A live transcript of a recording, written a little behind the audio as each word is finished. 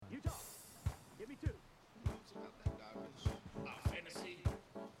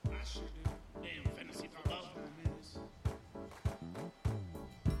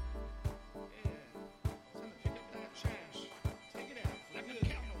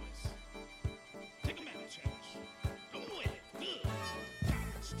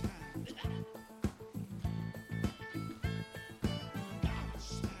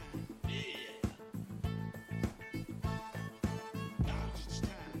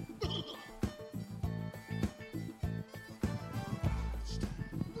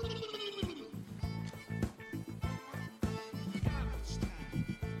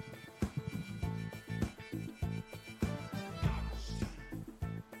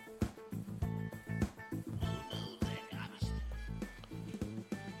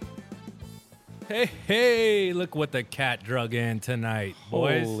Hey, look what the cat drug in tonight,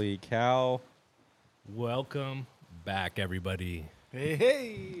 boys. Holy cow. Welcome back, everybody.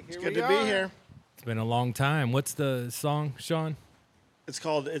 Hey, It's good to be here. It's been a long time. What's the song, Sean? It's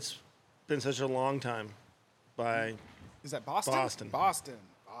called It's Been Such a Long Time by, Is that Boston? Boston. Boston.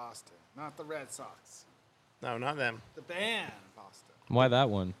 Not the Red Sox. no, not them. The band Boston. Why that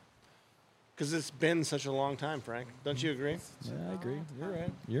one? Because it's been such a long time, Frank. Don't you agree? Yeah, I agree.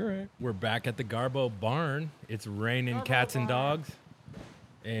 You're right. We're back at the Garbo barn. It's raining cats and dogs.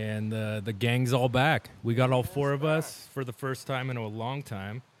 And the gang's all back. We got all four of us for the first time in a long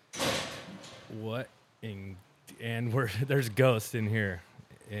time. And there's ghosts in here.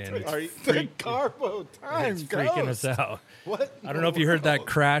 And it's Are you, The Garbo time it's freaking us out. What? I don't know if you heard that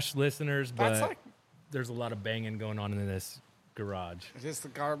crash, listeners, but That's like there's a lot of banging going on in this garage, just the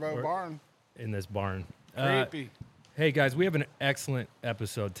Garbo Or- barn. in this barn. Creepy. Hey, guys, we have an excellent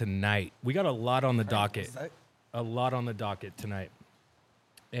episode tonight. We got a lot on the docket. A lot on the docket tonight.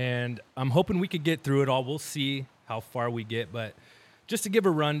 And I'm hoping we could get through it all. We'll see how far we get. But just to give a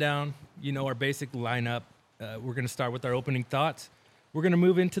rundown, our basic lineup, we're going to start with our opening thoughts. We're going to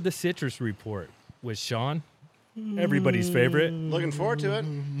move into the citrus report with Sean, everybody's favorite. looking forward to it.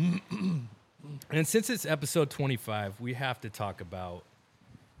 And since it's episode 25, we have to talk about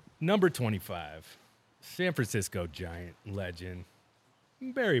number 25, San Francisco Giant legend,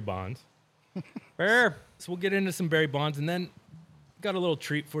 Barry Bonds. Fair. So we'll get into some Barry Bonds, and then got a little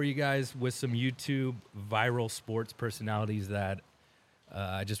treat for you guys with some YouTube viral sports personalities that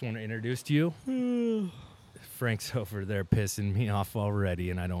I just want to introduce to you. Frank's over there pissing me off already,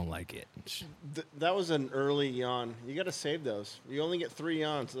 and I don't like it. That was an early yawn. You got to save those. You only get 3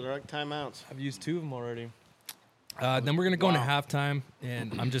 yawns. They're like timeouts. I've used 2 of them already. Then we're going to go into halftime,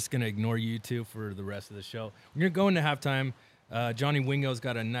 and I'm just going to ignore you two for the rest of the show. We're going to go into halftime. Johnny Wingo's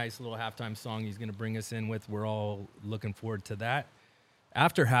got a nice little halftime song he's going to bring us in with. We're all looking forward to that.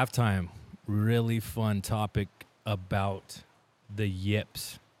 After halftime, really fun topic about the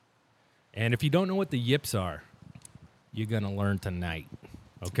Yips. And if you don't know what the Yips are, you're going to learn tonight.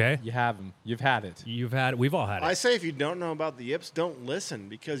 Okay? You have them. You've had it. We've all had it. I say if you don't know about the Yips, don't listen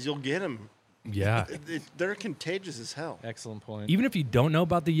because you'll get them. Yeah. They're contagious as hell. Excellent point. Even if you don't know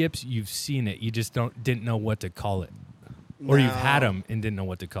about the Yips, you've seen it. You just didn't know what to call it. Or you've had them and didn't know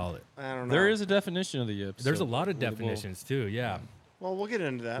what to call it. I don't know. There is a definition of the yips. There's so a lot of we'll- definitions too, yeah. Well, we'll get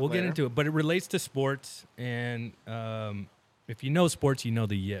into that We'll get later. into it, but it relates to sports, and if you know sports, you know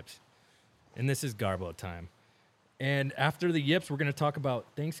the Yips. And this is Garbo time. And after the Yips, we're going to talk about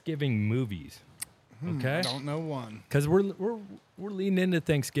Thanksgiving movies, okay? I don't know one. Because we're leaning into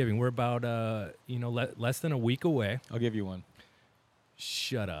Thanksgiving. We're about less than a week away. I'll give you one.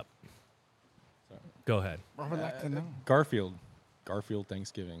 Shut up. Go ahead. I would like to know. Garfield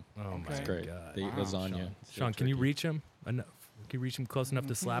Thanksgiving. Oh Okay. my It's great. God. They eat lasagna. Sean, can you reach him enough? Can you reach him close enough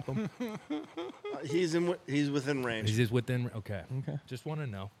to slap him? He's within range. He's just within. Okay. Okay. Just want to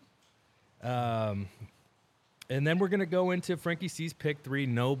know. And then we're gonna go into Frankie C's pick 3.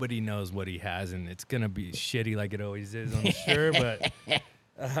 Nobody knows what he has, and it's gonna be shitty like it always is, I'm sure. But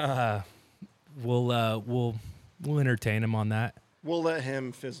we'll entertain him on that. We'll let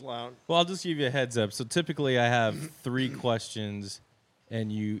him fizzle out. Well, I'll just give you a heads up. So typically I have 3 questions,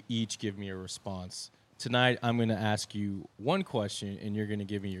 and you each give me a response. Tonight I'm going to ask you 1 question, and you're going to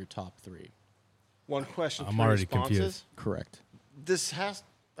give me your top 3. 1 question. I'm 3 already responses. confused. Correct. This has.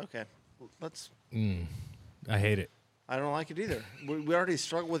 Okay. Let's. I hate it. I don't like it either. We already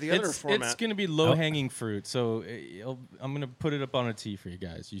struggled with the other format. It's going to be low-hanging fruit, so I'm going to put it up on a tee for you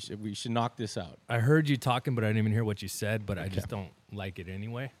guys. We should knock this out. I heard you talking, but I didn't even hear what you said. But I just don't like it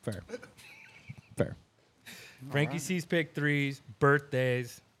anyway. Fair. Frankie C's pick 3s,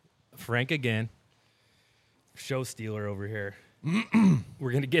 birthdays. Frank again. Show stealer over here.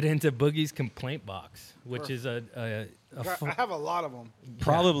 We're gonna get into Boogie's complaint box, which is a I have a lot of them.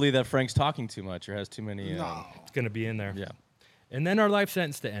 Probably that Frank's talking too much or has too many. No. it's gonna be in there. Yeah. And then our life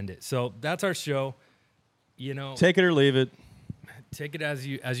sentence to end it. So that's our show. Take it or leave it. Take it as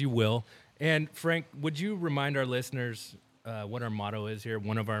you will. And Frank, would you remind our listeners what our motto is here?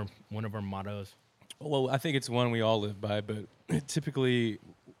 One of our mottos. Well, I think it's one we all live by, but typically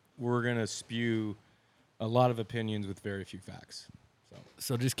we're going to spew a lot of opinions with very few facts.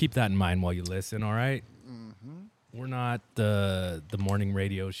 So just keep that in mind while you listen, all right? We're not the morning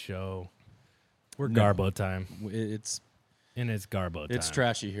radio show. We're Garbo time. It's Garbo time. It's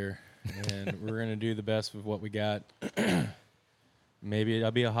trashy here, and we're going to do the best with what we got. Maybe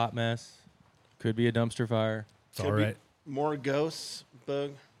it'll be a hot mess. Could be a dumpster fire. It's all right. More ghosts,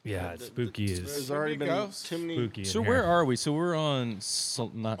 Bug. Yeah, it's spooky There's is already been Ghost. too many. spooky. So in where here. are we? So we're on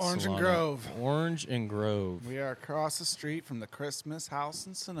not Orange and Solana. Grove. Orange and Grove. We are across the street from the Christmas house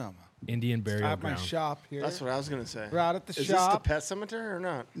in Sonoma. Indian burial At my ground? shop here. That's what I was gonna say. We're out at the Is this the shop. pet cemetery or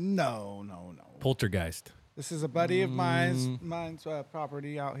not? No. Poltergeist. This is a buddy of mine's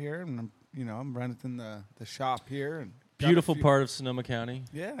property out here, and I'm renting the shop here. And got a Beautiful few- part of Sonoma County.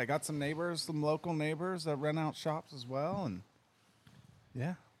 Yeah, I got some neighbors, some local neighbors that rent out shops as well, and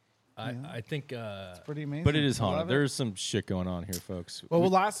yeah, I think pretty amazing. But it is I love haunted. There's some shit going on here, folks. Well,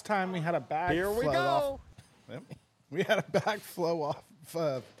 last time we had a bag. Here we flow go. Off. Yep. We had a bag flow off.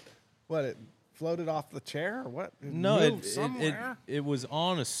 It floated off the chair or what? No, moved it somewhere. was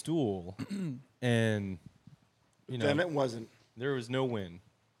on a stool, and Then it wasn't. there was no wind.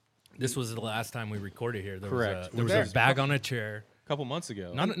 this was the last time we recorded here. Correct. There was a bag on a chair. A couple months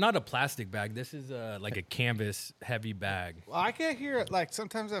ago. Not a plastic bag. This is like a canvas heavy bag. Well, I get here at like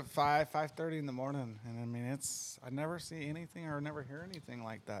sometimes at 5:30 in the morning, and I mean I never see anything or never hear anything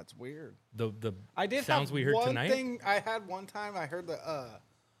like that. It's weird. The I did sounds have we heard one tonight. thing. I had one time. I heard the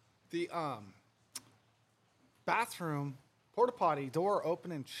bathroom porta potty door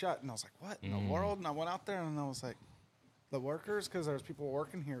open and shut, and I was like, "What in the world?" And I went out there, and I was like, "The workers," because there was people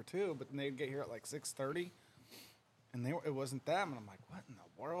working here too, but they'd get here at like 6:30, and it wasn't them, and I'm like, "What in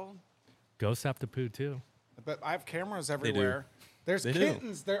the world?" Ghosts have to poo too. But I have cameras everywhere. There's They do.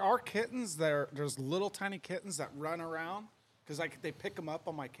 kittens. There are kittens. There's little tiny kittens that run around because they pick them up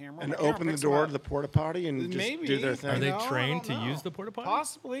on my camera. And My camera open the picks 'em door up. to the porta potty and just Maybe. do their Are thing. they No, I trained don't to know. use the porta potty?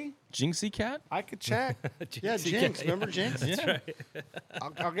 Possibly. Jinxie cat? I could check. Yeah, Jinx. Remember Jinx? Yeah.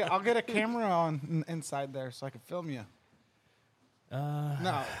 I'll get a camera on inside there so I can film you.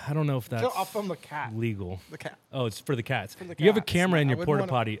 No, I don't know if that's I'll film the cat. legal. The cat. Oh, it's for the cats. the You have a cats. camera in I your wouldn't porta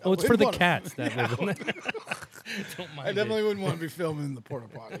wanna- potty. I Oh, it's for wouldn't the wanna- cats that live in there. Don't mind I it. definitely wouldn't want to be filming in the porta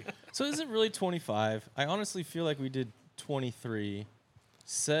potty. So is it really 25? I honestly feel like we did 23.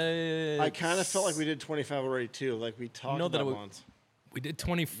 I kind of felt like we did 25 already too. Like we talked know that about it would- once. We did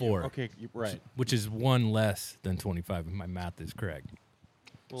 24. Okay, right. Which is one less than 25 if my math is correct.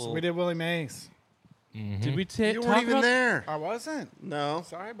 Well, So we did Willie Mays. Did we You talk weren't even about? there. I wasn't. No.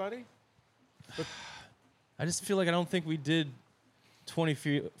 Sorry, buddy. I just feel like I don't think we did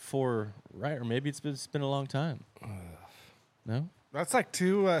 24 right, or maybe it's been a long time. No. That's like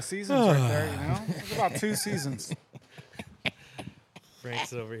 2 seasons right there. It's about 2 seasons.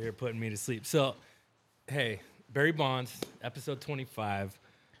 Frank's over here putting me to sleep. So, hey, Barry Bonds, episode 25.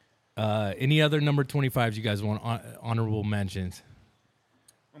 Any other number 25s you guys want honorable mentions?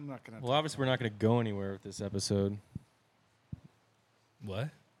 I'm not gonna. Well, obviously we're not going to go anywhere with this episode. What?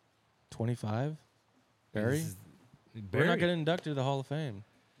 25. Barry. This is- We're Barry. not getting inducted to the Hall of Fame.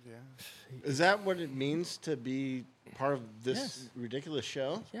 Yeah. Is that what it means to be part of this Yes. ridiculous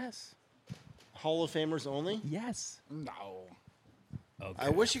show? Yes. Hall of Famers only? Yes. No. Okay. I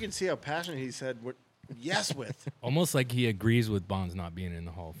wish you could see how passionate he said yes with. Almost like he agrees with Bonds not being in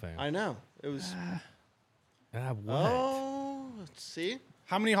the Hall of Fame. I know. It was. What? Oh, see?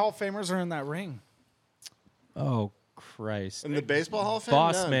 How many Hall of Famers are in that ring? Oh, Christ. In the Baseball Hall of Fame?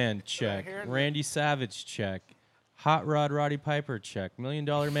 Boss None. Man check. here? Randy Savage check. Hot Rod Roddy Piper check. $1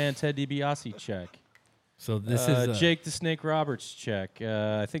 Million Man Ted DiBiase check. So this is Jake the Snake Roberts check.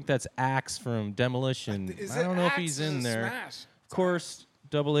 I think that's Axe from Demolition. I don't know if he's in there. Smash? Of course,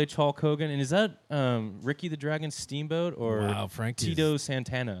 Double H Hulk Hogan. And is that Ricky the Dragon Steamboat or Wow, Frank is- Tito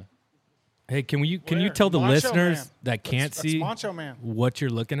Santana? Hey, can you Where? tell the Macho listeners Man. that can't That's see Macho Man. what you're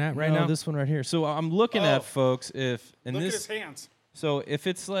looking at right No, now? this one right here. So I'm looking at, folks, if and Look at this his hands. so if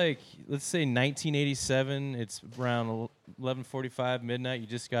it's like, let's say 1987, it's around 11:45 midnight. You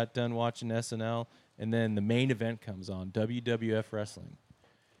just got done watching SNL, and then the main event comes on, WWF Wrestling,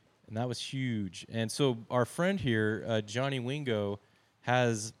 and that was huge. And so our friend here, Johnny Wingo,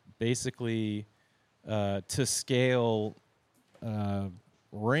 has basically to scale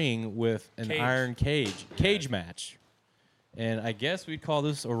ring with an Cage. iron cage match. And I guess we'd call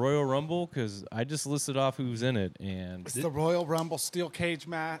this a Royal Rumble because I just listed off who's in it. And It's the Royal Rumble steel cage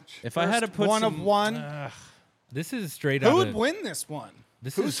match. If I had to First put one some- of one, This is straight who out would of win this one?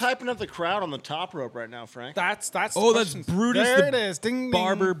 this Who's is hyping up the crowd on the top rope right now, Frank? That's Oh, the that's question. Brutus There the it is. Ding, ding.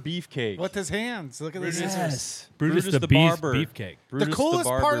 Barber Beefcake. with his hands. Look at this. Yes. Brutus the Beast Barber. Beefcake. Brutus The coolest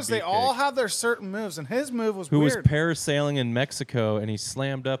Barber part is they Beefcake. all have their certain moves, and his move was Who was weird. parasailing in Mexico and he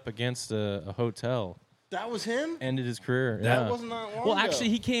slammed up against a hotel. That was him? Ended his career. That yeah. wasn't that long Well, ago. actually,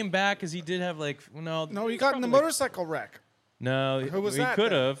 he came back because he did have like no, he he's got in the probably- motorcycle wreck. No, Who was he that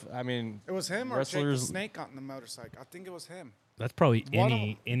could then? have. I mean, It was him or Jake the wrestlers. Snake got in the motorcycle. I think it was him. That's probably One of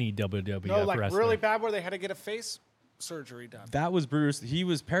any WWF No, like wrestler. really bad where they had to get a face surgery done? That was Bruce. He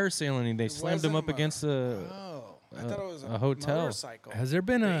was parasailing and they slammed him up against Oh, I thought it was a hotel. motorcycle. Has there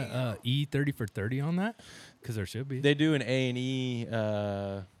been a E30 for 30 on that? Because there should be. They do an A&E.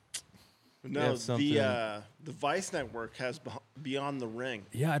 No, something. the Vice Network has Beyond the Ring.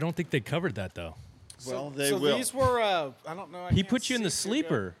 Yeah, I don't think they covered that though. Well, they so will. these were, I don't know. I He can't put you in the see too good.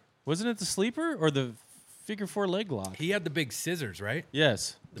 sleeper. Wasn't it the sleeper or the figure 4 leg lock? He had the big scissors, right?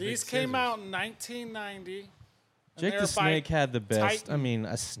 Yes. These came out in 1990. and Jake they're the by Snake had the best. Titan. I mean,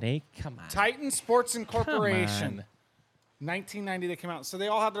 a snake? Come on. Titan Sports Incorporation. on. 1990 they came out. So they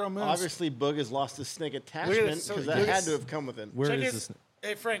all had their own moves. Obviously, Boog has lost his snake Look at attachment this. So because look that at had this. to have come with him. Where check is his, this?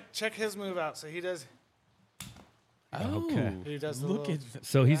 Hey Frank, check his move out. So he does. Oh, Okay. He does the look little, at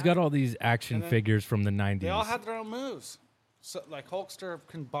So he's got all these action And then figures from the 90s. They all had their own moves. So like Hulkster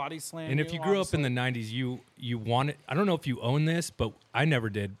can body slam. and if you grew up in the 90s, you wanted, I don't know if you own this, but I never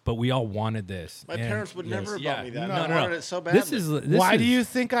did, but we all wanted this. My And parents would never have yeah, bought me that. no, I no, wanted no. it so badly. This is Why do you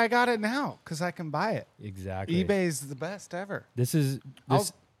think I got it now? Because I can buy it. exactly eBay's the best ever. This is I'll-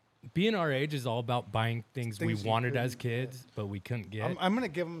 this being our age is all about buying things we Things you wanted as couldn't get. kids, but we couldn't get. I'm gonna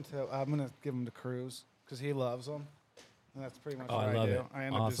give them to Cruz because he loves them, and that's pretty much Oh, what I I love do. it. I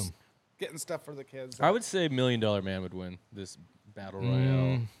end up just Awesome. getting stuff for the kids. I would say $1 Million Man would win this battle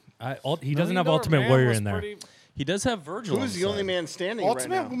royale. He doesn't have $1 Million Ultimate Man Warrior was in there. pretty- He does have Virgil. Who's on the only side. man standing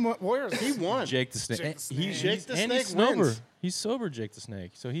Ultimate right now? Warriors. He won. Jake the Snake. Jake the Snake. He's, Jake the and he's Snake sober. wins. He's sober, Jake the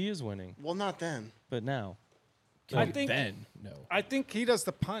Snake. So he is winning. Well, not then. But now. I think then, no. I think he does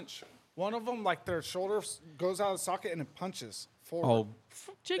the punch. One of them, like their shoulder goes out of the socket and it punches forward. Oh,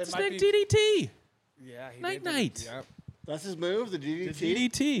 Jake It the might Snake be- DDT. yeah, he Night did. night. Yep. That's his move, the The DDT.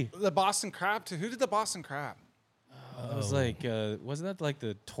 DDT. The Boston Crab too. Who did the Boston Crab? It was like, wasn't that like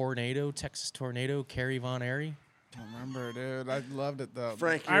the tornado, Texas tornado, Kerry Von Airy? I don't remember, dude. I loved it though.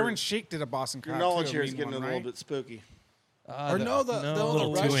 Frank, Iron your- Sheik did a Boston Your Crab. knowledge too, here a is mean getting one, a little right? bit spooky. Or no, the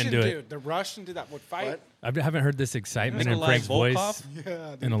little too Russian into it. dude. The Russian dude that would fight. What? I haven't heard this excitement Wasn't in it like Frank's voice. Volkov?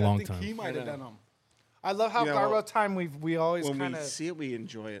 Yeah, dude, In a I long think time. He might have know. done them. I love how You know, Garbo time we always When kind we of see it, we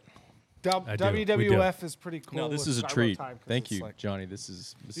enjoy it. I do. We do. WWF is pretty cool. No, this with is a Garbo treat. time 'cause Thank it's you, like- Johnny. This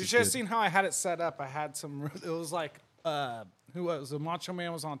is You is should have good. seen how I had it set up. I had some. It was like who was the Macho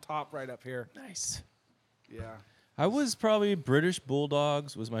Man was on top right up here. Nice. Yeah. I was probably British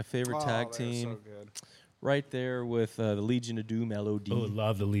Bulldogs was my favorite Oh, tag they were team. So good. Right there with the Legion of Doom, LOD. Oh,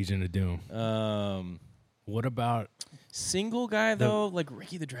 love the Legion of Doom. What about Single guy though, like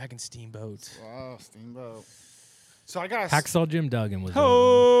Ricky the Dragon Steamboat. Wow, Steamboat. So I got Hacksaw Jim Duggan? Was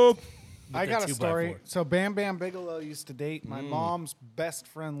I got a the story. 2x4. So Bam Bam Bigelow used to date my mom's best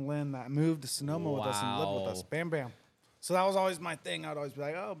friend Lynn that moved to Sonoma with us and lived with us. Wow. Bam Bam. So that was always my thing. I'd always be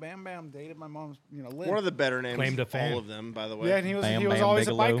like, "Oh, Bam Bam dated my mom's, Lynn." One of the better names Claimed a of fan. all of them, by the way. yeah, and he was Bam Bam always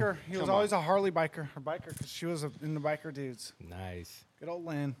Bigelow. a biker. He was Come always a Harley biker, because she was in the biker dudes. nice. Good old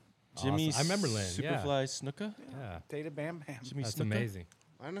Lynn Jimmy Awesome. I remember Lynn, yeah. Superfly Snuka. Yeah, dated Bam Bam. Jimmy that's Snuka. amazing.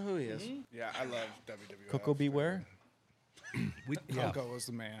 I know who he is. Yeah, I love WWF. Coco Beware. Yeah. Coco was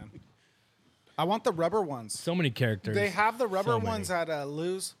the man. I want the rubber ones. So many characters. They have the rubber So many. ones at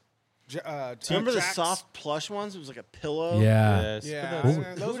Lou's. Remember the Jack's? soft plush ones? It was like a pillow. Yeah. Yes. Yeah, But Who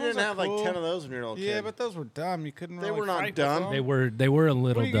those ones didn't are have like cool. 10 of those when you were a little Yeah, kid? but those were dumb. You couldn't. They really were not fight with dumb. them. They were a What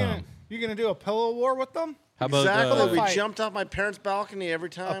little are you dumb. gonna? You gonna do a pillow war with them? How about Exactly. We fight. jumped off my parents' balcony every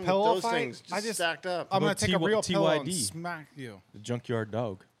time with pillow those fight? things I just just- stacked up. I'm gonna about take a real pillow and TYD? smack you. the Junkyard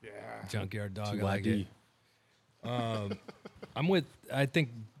Dog? Yeah. Junkyard Dog. I like TYD. it. I'm with. I think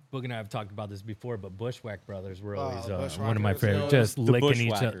Boog and I have talked about this before, but Bushwhack Brothers were always one of my Bushwhackers, favorites. yeah. Just The licking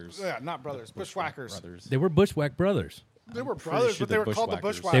each other. Bushwhackers. Yeah, not brothers. Bushwhackers. Brothers. They were Bushwhack Brothers. They were pretty brothers, sure but they they're were called the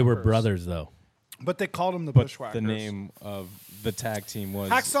Bushwhackers. Bushwhackers. They were brothers though. But they called them the But Bushwhackers. the name of the tag team was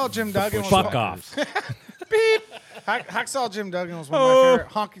Hacksaw Jim Duggan was Fuck one- off. Beep. Hacksaw Jim Duggan was one of my favorite.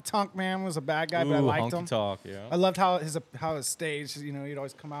 Honky Tonk Man was a bad guy, but I Ooh, liked Honky him. Talk, yeah. I loved how his stage. He'd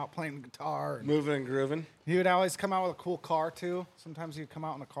always come out playing the guitar. And Moving and grooving. he would always come out with a cool car too. Sometimes he'd come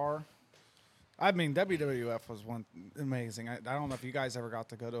out in a car. I mean, WWF was one amazing. I don't know if you guys ever got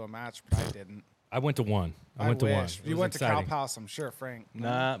to go to a match, but I didn't. I went to one. I went to one. wish. It You was went exciting. to Cow Palace, I'm sure, Frank.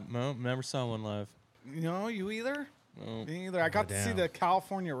 Nah, no, never saw one live. No, you either? No. Me either. I got to see damn. the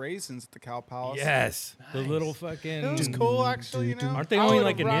California Raisins at the Cow Palace. Yes, the little fucking. It was cool, actually. Aren't they I only would've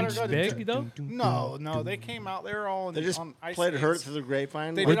like an rather inch go to big though? No, they came out. They were all They just on ice played skates. Hurt Through the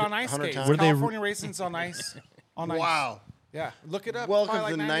Grapevine. They like did on ice 100 skates. times. Were they- California Raisins on ice. On ice. Wow. Yeah, look it up. Welcome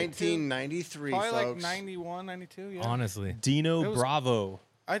Probably to like 92. 1993, Probably like folks. 91, 92, yeah. Honestly, It Dino was- Bravo.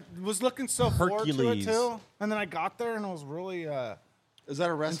 I was looking so forward to it, Hercules. too. And then I got there, and it was really Is that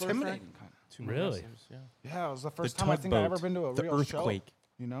a wrestler? intimidating. Two Really? wrestlers, yeah. Yeah, it was the first The time I think I ever tugboat, been to a the real earthquake. show.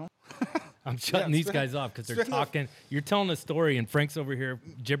 You know? I'm shutting these spin- guys off because they're spin the- talking. You're telling a story, and Frank's over here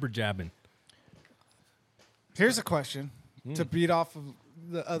jibber jabbing. Here's a question Hmm. to beat off of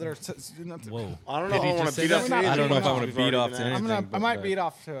the other. Whoa. I don't know if Did I he want just to say beat up that? to anything. I don't know if I wanna We've beat already off been to at. I'm anything. I might but- beat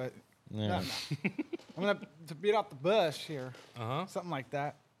off to it. Yeah. No. I'm gonna to beat off the bush here. Uh-huh. Something like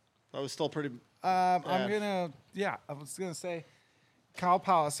that. That was still pretty. I'm Yeah. gonna I was gonna say Cow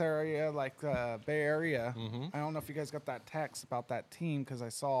Palace area, like Bay Area. Mm-hmm. I don't know if you guys got that text about that team because I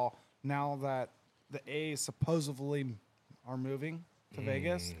saw now that the A's supposedly are moving to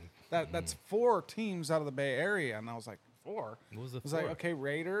Vegas. That's 4 teams out of the Bay Area, and I was like, 4? What was the I was like, 4? okay,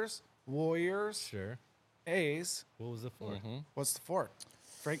 Raiders, Warriors, Sure. A's. What was the 4? What's the 4th?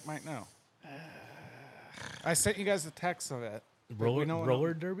 Frank might know. I sent you guys the text of it. but we don't know-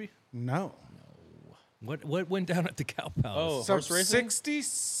 Roller derby? No. What went down at the Cow Palace? Oh, So horse racing?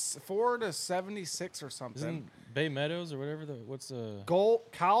 64 to 76 or something. Isn't Bay Meadows or whatever what's the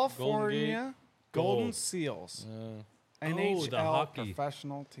California Golden Gold. Seals. the NHL hockey.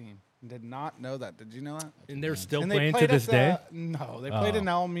 professional team. Did not know that. Did you know that? And they're still And playing to played this at day? No, they played Oh. in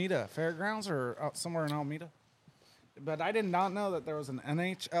Alameda Fairgrounds or out somewhere in Alameda. But I did not know that there was an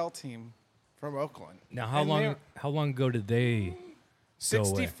NHL team from Oakland. Now, how And long ago did they go away?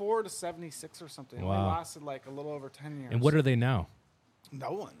 64 to 76 or something. Wow. They lasted like a little over 10 years. And what are they now?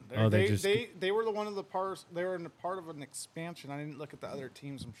 No one. Oh, they They just- they were the one of the parts. They were in a part of an expansion. I didn't look at the other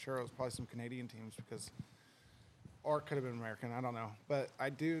teams. I'm sure it was probably some Canadian teams because, or it could have been American. I don't know. But I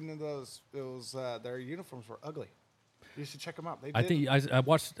do know those. It was their uniforms were ugly. You should check them out. They I did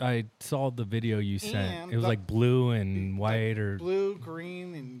think I saw the video you sent. And It was the- like blue and white or blue,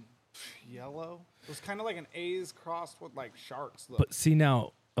 green, and yellow. It was kind of like an A's crossed with like sharks. Look. But see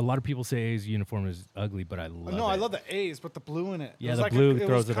now, a lot of people say A's uniform is ugly, but I love No, it. I love the A's, but the blue in it. Yeah, it was the like blue it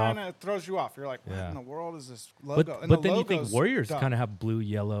throws was it off. kinda throws you off. You're like, what Yeah. in the world is this logo? But, And but the then you think logo's Warriors dumb. kind of have blue,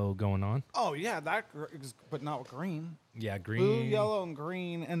 yellow going on. Oh yeah, but not green. Yeah, green. Blue, yellow, and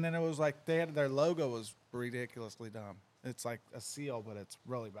green, and then it was like their logo was ridiculously dumb. It's like a seal, but it's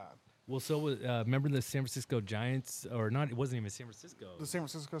really bad. Well, so remember the San Francisco Giants, or not? It wasn't even San Francisco. The San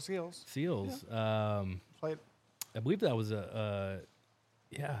Francisco Seals Seals. played. I believe that was that.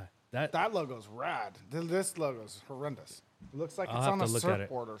 That logo's rad. This logo's horrendous. It looks like I'll it's have on to a look at it.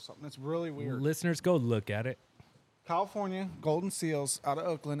 surfboard or something. It's really weird. Listeners, go look at it. California Golden Seals out of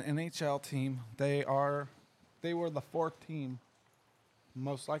Oakland, NHL team. They were the 4th team,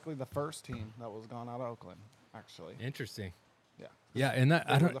 most likely the first team that was gone out of Oakland. Actually, Interesting. yeah. Yeah, and that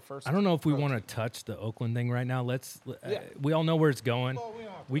They I were don't. the first I don't know if we pro want to touch the Oakland thing right now. Yeah. We all know where it's going. Well, we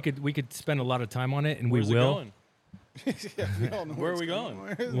don't have to. We could spend a lot of time on it, and Where's we it will. going? Yeah, we all know Where are it's we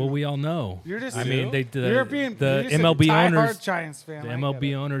going? Well, we all know. You're just I mean, You? you're being the you're just a MLB diehard owners. Giants fan. The I get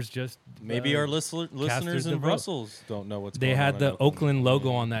MLB it. owners just Maybe our listeners the in vote. Brussels don't know what's They going on. had in the Oakland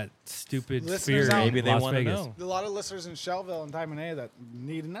logo on that stupid Listeners sphere out- in Maybe they Las wanna Vegas. know. A lot of listeners in Shellville and Diamond A that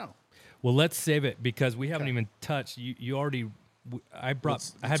need to know. Well, let's save it because we haven't Okay. even touched. You already. I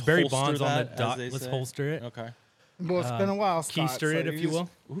Let's had Barry holster Bonds on the that, as dot. they Let's say. holster it. Okay. Well, it's been a while. Scott, Keister so it, if you just-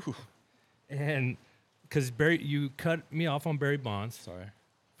 will. And because Barry, you cut me off on Barry Bonds, Sorry.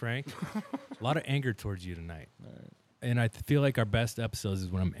 Frank. A lot of anger towards you tonight. And I feel like our best episodes is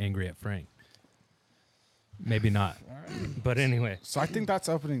when I'm angry at Frank. Maybe not. But anyway, So I think that's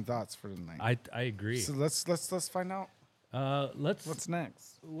opening thoughts for tonight. I agree. So let's find out Let's. what's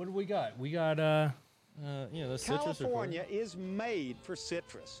next. What do we got? We got The citrus report. California is made for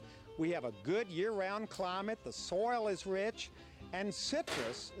citrus. We have a good year-round climate, the soil is rich, and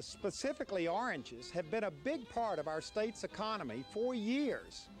citrus, specifically oranges, have been a big part of our state's economy for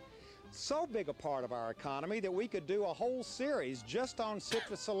years. So big a part of our economy that we could do a whole series just on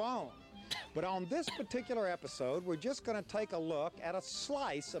citrus alone. But on this particular episode, we're just going to take a look at a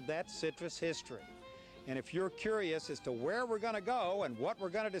slice of that citrus history. And if you're curious as to where we're going to go and what we're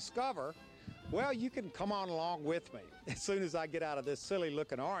going to discover, well, you can come on along with me as soon as I get out of this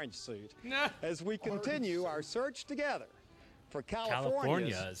silly-looking orange suit as we continue our search together for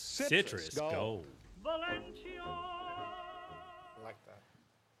California's citrus gold. I like that.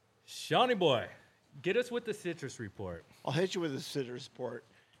 Shawnee boy. Get us with the citrus report. I'll hit you with a citrus report.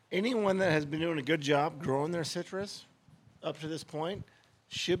 Anyone that has been doing a good job growing their citrus up to this point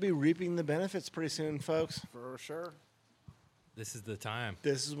should be reaping the benefits pretty soon, folks. For sure. This is the time.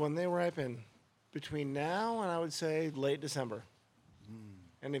 This is when they ripen. Between now and I would say late December.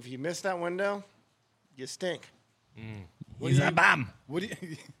 And if you miss that window, you stink. He's a bum. What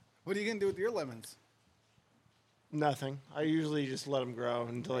are you gonna do with your lemons? Nothing. I usually just let them grow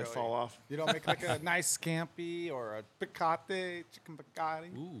until they Really? fall off. You don't make like a nice scampi or a piccate, chicken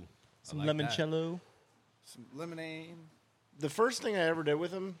piccati, Ooh. Some I like that. limoncello. some lemonade. The first thing I ever did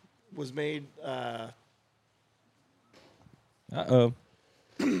with them was made. Uh-oh.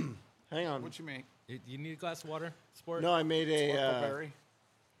 Hang on. What you make? You need a glass of water, Sport? No, I made a. Huckleberry.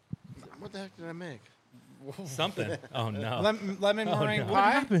 What the heck did I make? Something. Oh, no. Lemon meringue no. What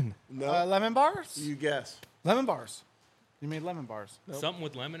pie. happened? No. Lemon bars. You guess. Lemon bars. You made lemon bars. Something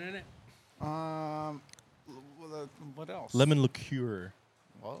with lemon in it? What else? Lemon liqueur.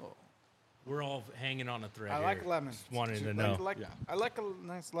 Whoa. We're all hanging on a thread I here. like lemon. Just wanted to Like- know. I like a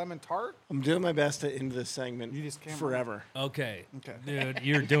nice lemon tart. I'm doing my best to end this segment You just can't- forever. Okay. Okay. Dude,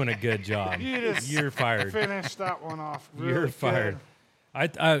 you're doing a good job. You're fired. Finish that one off. Really You're good. fired.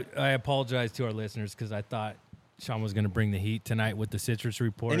 I apologize to our listeners because I thought Sean was going to bring the heat tonight with the citrus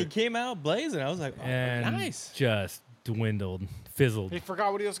report. And he came out blazing. I was like, oh, and nice. just dwindled, fizzled. He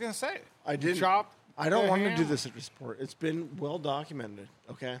forgot what he was going to say. I didn't. Chop. I don't the want to ham. do this at report. It's been well documented.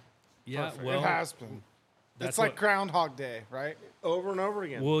 Okay. Yeah, Perfect. well, it has been. that's It's like what- Groundhog Day, right? Over and over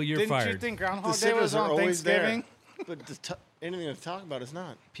again. well, you're Didn't fired. you think the Groundhog Day citrus was are on always Thanksgiving? there. But anything to talk about is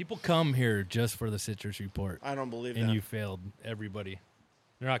not. People come here just for the citrus report, I don't believe and that. you failed everybody.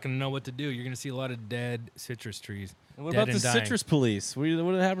 They're not going to know what to do. You're going to see a lot of dead citrus trees. And what dead about the and dying. citrus police? What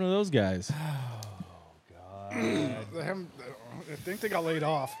happened to those guys? I think they got laid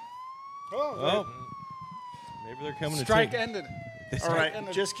off. Oh. Maybe they're coming Strike to take... ended. All right,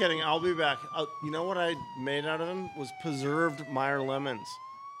 just kidding. I'll be back. You know what I made out of them was preserved Meyer lemons.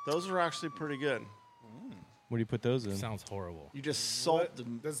 Those are actually pretty good. What do you put those in? Sounds horrible. You just salt What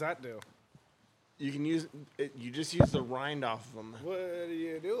them. does that do? You can use it. You just use the rind off of them. What do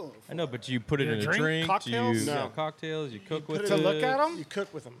you do? I know, but you put it You in a drink drink. cocktails? You, No. cocktails. You cook with put it. it To look at them? You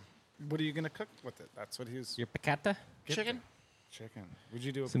cook with them. What are you going to cook with it? That's what he's... Your piccata. Chicken. Chicken. Would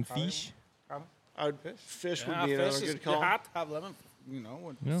you do a Some piccata? fish. Fish would Yeah, be fish another is, good you call. have to have lemon,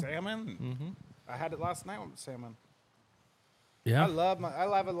 with Yeah. salmon. Mm-hmm. I had it last night with salmon. Yeah. I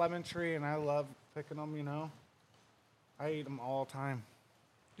love a lemon tree, and I love picking them, I eat them all the time.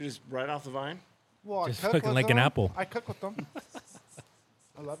 You just right off the vine. Well, Just I cook cooking with like an them. apple. I cook with them.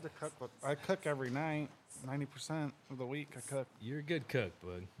 I love to cook with. I cook every night. 90% of the week I cook. You're a good cook,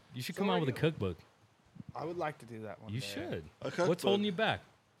 bud. You should So come are out with a you. cookbook. I would like to do that one You day. should. A cookbook. What's holding you back?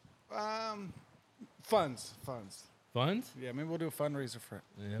 Funds. Funds? Yeah, maybe we'll do a fundraiser for it.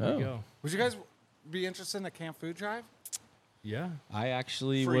 There Oh. we go. Would you guys be interested in a camp food drive? Yeah. I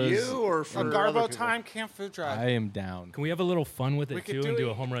actually For was. you or for A other Garbo people? time camp food drive. I am down. Can we have a little fun with We it could too do and do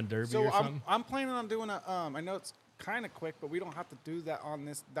it- a home run derby So or something? I'm planning on doing a. I know it's kind of quick, but we don't have to do that on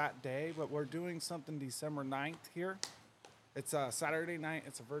that day. But we're doing something December 9th here. It's a Saturday night.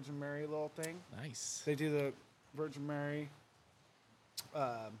 It's a Virgin Mary little thing. Nice. They do the Virgin Mary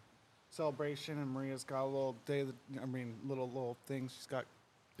celebration, and Maria's got a little day. Little things. She's got.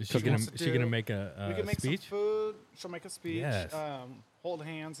 Is she she gonna wants to is she gonna do- make we a can make speech? some food. She'll make a speech. Yes. Hold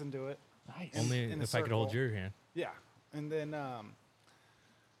hands and do it. Nice. Only in a if I could hold circle. your hand. Yeah, and then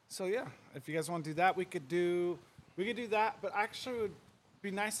so yeah, if you guys want to do that, we could do that. But actually, it would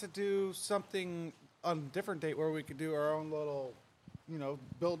be nice to do something on a different date where we could do our own little,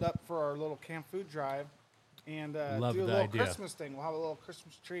 build up for our little camp food drive, and Love do a the little idea. Christmas thing. We'll have a little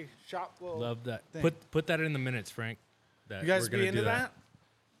Christmas tree shop. Love that. thing. Put that in the minutes, Frank. That You guys we're gonna be into do that?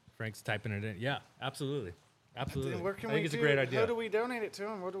 Frank's typing it in. Yeah, absolutely. Absolutely. Then where can I we think it's a do- great idea. How do we donate it to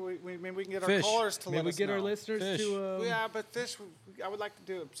them? What do maybe we can get Fish. our callers to Maybe let we us get our know. listeners Fish. to. Yeah, but fish. I would like to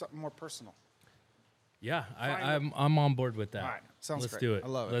do something more personal. Yeah, Find I'm on board with that. All right, sounds Let's great. do it. I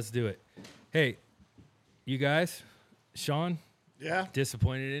love it. Let's do it. Hey, you guys, Sean, Yeah.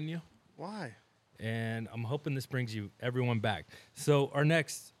 disappointed in you, Why? and I'm hoping this brings you everyone back. So our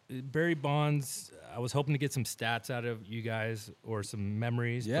next Barry Bonds, I was hoping to get some stats out of you guys or some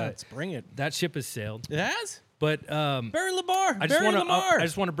memories. Yeah, but let's bring it. that ship has sailed. It has? But Barry Lamar. I just Barry want to Lamar. I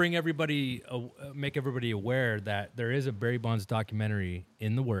just want to bring everybody make everybody aware that there is a Barry Bonds documentary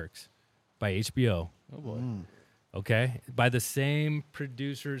in the works by HBO. Oh, boy. Okay, by the same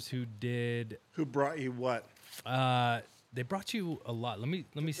producers who did. Who brought you what? They brought you a lot. Let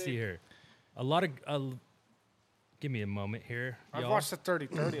me see here. A lot of. Give me a moment here. I've y'all. watched the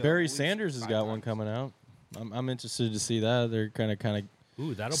 30-30. Barry at least Sanders has 5 got one times. coming out. I'm interested to see that. They're kind of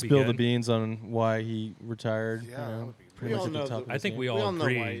Ooh, that'll be spill good. the beans on why he retired. Yeah, that would be pretty We much all at the know top the- of I his think game. we all We all know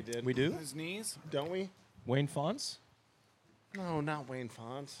agree. why he did. We do? His knees. Don't we? Wayne Fonts? No, not Wayne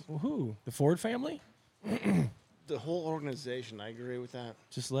Fonts. Well, who? The Ford family? The whole organization. I agree with that.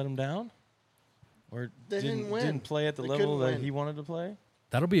 Just let him down? Or They didn't win. didn't play at the They level couldn't that win. he wanted to play?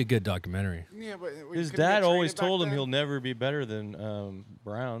 That'll be a good documentary. Yeah, but His couldn't dad get always traded back told him then? he'll never be better than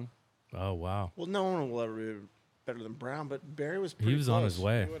Brown. Oh wow, Well, no one will ever be better than Brown, but Barry was pretty he was on his close.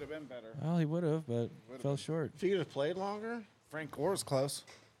 way. He would have been better. Well, he would have, but fell short. If he could have played longer, Frank Gore's close.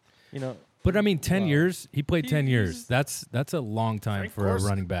 You know, But I mean, 10 years. He played 10 years. he's- That's a long time Frank for a Gorski.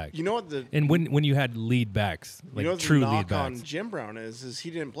 running back. You know what the And when you had lead backs, you like know what true the lead knock on backs. Jim Brown is he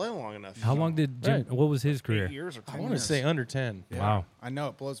didn't play long enough. How long did Jim? Right. What was his 8 career? years or 10 I want to years. say under 10. Wow, I know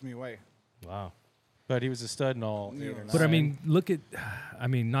it blows me away. wow. But he was a stud in all. Yeah. 8 or But I 9. mean, look at, I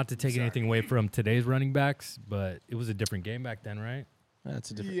mean, not to take anything away from today's running backs, but it was a different game back then, right?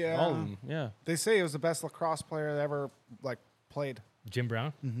 That's a different. Yeah. All of them. Yeah. They say he was the best lacrosse player that ever played. Jim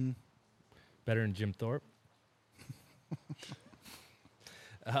Brown, better than Jim Thorpe.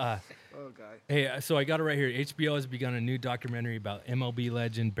 Oh, guy. Hey, so I got it right here. HBO has begun a new documentary about MLB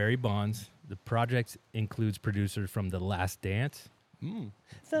legend Barry Bonds. The project includes producers from The Last Dance,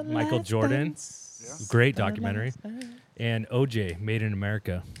 Michael Jordan, great documentary, and OJ, Made in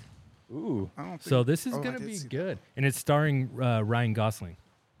America. Ooh. I don't think, So this is Oh, I going to did be see that. good. And it's starring Ryan Gosling.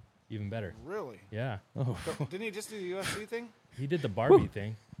 Even better. Really? Yeah. But didn't he just do the UFC thing? He did the Barbie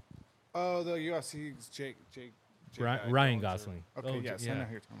thing. Oh, the UFC's Jake Ryan Gosling. Okay, Oh, yes, yeah. I know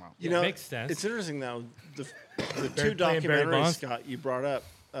who you're talking about. You Yeah, know, makes sense. It's interesting though. The Barry- two playing Barry documentaries, Bonds? Scott, you brought up.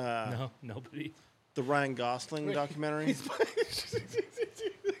 No, nobody. The Ryan Gosling documentary.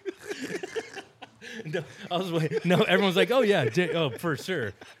 No, I was waiting. No, everyone's like, oh, yeah. For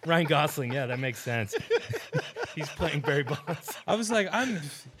sure. Ryan Gosling. Yeah, that makes sense. He's playing Barry Bonds. I was like, I'm.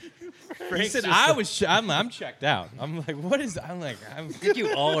 He Frank's said just I like- was. I'm checked out. I'm like, what is? I'm like, I'm. I think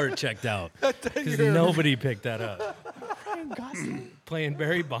you all are checked out. Because nobody picked that up. Ryan Gosling. Playing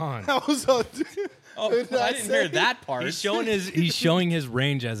Barry Bonds. I was on. Oh, did I I didn't say? hear that part. He's showing his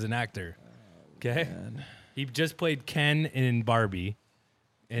range as an actor. Okay? He just played Ken in Barbie.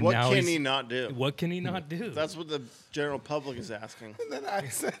 And What now can he's- he not do? What can he not do? That's what the general public is asking. Then I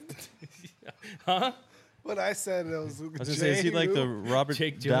said, Huh? what I said was. I was gonna say, is he like the Robert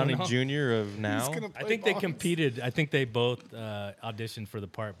Jake Downey Gyllenhaal? Jr. of now? I think they competed. I think they both auditioned for the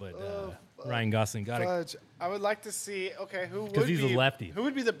part, but Ryan Gosling got it. Fudge. I would like to see. Okay, who would 'Cause he's a be lefty. Who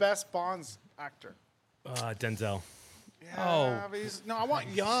would be the best Bonds actor? Denzel. Yeah, but no, I want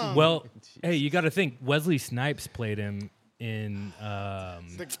young. Well, hey, you got to think. Wesley Snipes played him in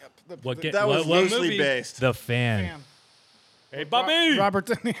That was loosely movie? based. The Fan. Man. Hey, Bobby. Robert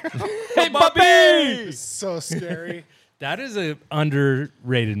De Niro. Hey, Bobby. It's so scary. That is an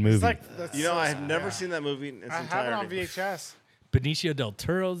underrated movie. It's like that's You know, so I have sad. never seen that movie in its I have it on entirety. VHS. Benicio del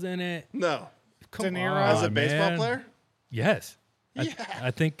Toro's in it. No. Come De Niro. on, As a baseball man. player? Yes.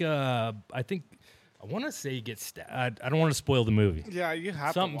 I think. I want to say he gets. I don't want to spoil the movie. Yeah, you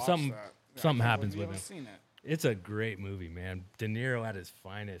have Something- to watch something- that. Yeah, something I can't happens believe with you him. haven't seen it. It's a great movie, man. De Niro at his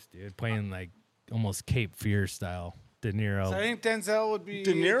finest, dude. Playing like almost Cape Fear style. De Niro. So I think Denzel would be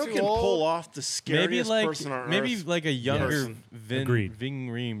De Niro too can old. pull off the scariest person on maybe earth. like a younger Yes. Agreed. Ving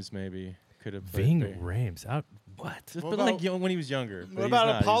Rhames maybe could have played Ving Barry. Rhames. What? Just What but like about- young, when he was younger. but What he's about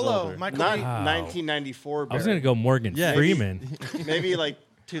not, he's Apollo? older. Michael Not B. Wow. 1994 Barry. I was gonna go Morgan Yeah, Freeman. Maybe like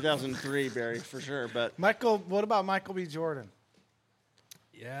 2003 Barry for sure. But Michael. What about Michael B. Jordan?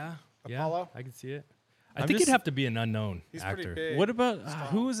 Yeah. Apollo? I can see it. I I'm think just- it'd have to be an unknown He's actor. pretty big. What about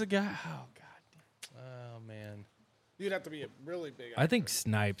who was the guy? Oh god. Oh man. You'd have to be a really big. I think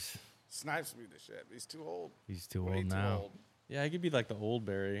Snipes. Snipes would be the shit. He's too old. He's too Way old too now. old. Yeah, I could be like the old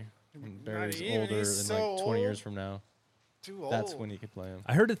Barry. When Barry's even, older he's than so like 20 years old. from now. Too old. That's when you could play him.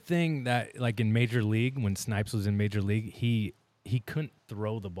 I heard a thing that like in Major League, when Snipes was in Major League, he couldn't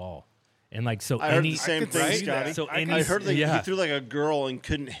throw the ball, and like so I heard any the same could thing, see Scotty. that. So I any I heard that yeah. he threw like a girl and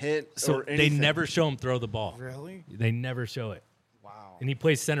couldn't hit So or they anything. never show him throw the ball. Really? They never show it. Wow. And he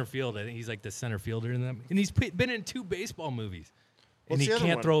plays center field. I think he's like the center fielder in them. And he's been in 2 baseball movies. What's and he the other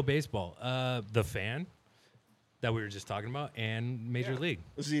can't one? throw a baseball. The Fan that we were just talking about, and Major League.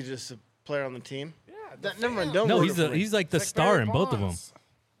 Was he just a player on the team? Yeah. Never mind. Don't No, ruin he's it for me. he's like the It's like star Barry in both of them. Bonds.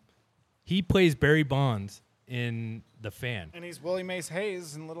 He plays Barry Bonds in The Fan. And he's Willie Mays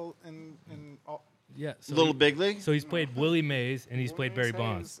Hayes in little in all, Yeah, so Little Big League. So he's played Willie Mays and he's Willie played Barry Mays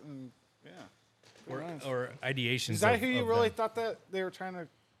Bonds. Hayes and, yeah. Or ideations. Is that of- who you of really them. thought that they were trying to?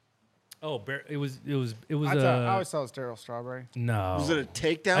 Oh, it was. I always thought it was Daryl Strawberry. No. Was it a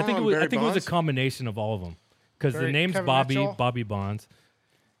takedown? I think on it was. Barry I think it was Bonds? a combination of all of them, because the Barry- name's Kevin Bobby Mitchell? Bobby Bonds.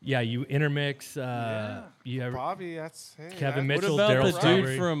 Yeah, you intermix. You have Bobby, that's hey, Kevin that- What Mitchell, about Daryl the Strawberry.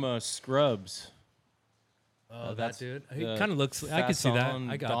 dude from Scrubs? that that's dude. He the kind of looks. I could see that. Fasson,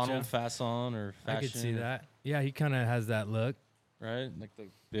 I got Donald Fasson or I Fashion. could see that. Yeah, he kind of has that look. Right? Like the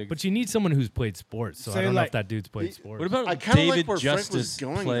big. But you need someone who's played sports. So I Say, don't know if like- that dude's played sports. what about I kinda like David where Frank was Justice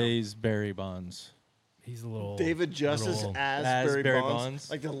going, though. plays Barry Bonds? He's a little. David Justice little- as Barry, Barry Bonds.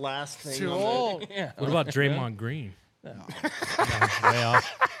 Bonds. Like the last thing. Too on the- old. Yeah. What about Draymond Green? No, way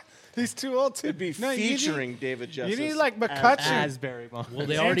off. He's too old to It'd be no, featuring David Justice. You need like McCutcheon. As Barry Bonds. Well,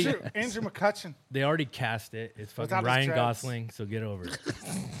 they already Andrew McCutcheon. they already cast it. It's fucking Without his Ryan dreads. Gosling, so get over it.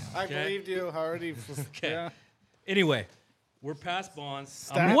 I believed you already. Yeah. Anyway, we're past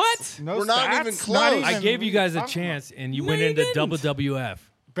Bonds. Stats? What? No We're not stats? even close. I gave you guys a talking chance, and you No, went you into didn't. WWF.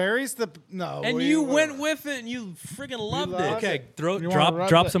 Barry's the no. And we- you we- went with it, and you friggin' loved loved it. it. Okay, You wanna rub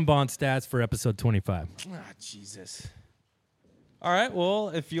drop it? some Bond stats for episode 25. Ah, Jesus. All right. Well,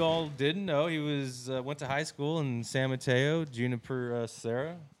 if you all didn't know, he went to high school in San Mateo, Juniper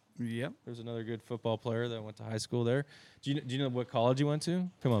Serra. Yep. There's another good football player that went to high school there. Do you know what college you went to?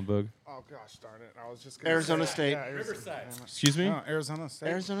 Come on, Boog. Oh gosh, darn it! I was just gonna Arizona say State. Yeah, Riverside. Excuse me? No, Arizona State.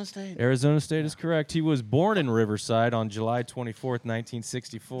 Arizona State. Arizona State is correct. He was born in Riverside on July 24th,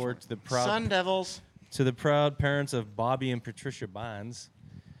 1964, to the Sun Devils. proud parents of Bobby and Patricia Bonds.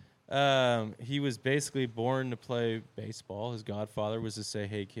 He was basically born to play baseball. His godfather was to say,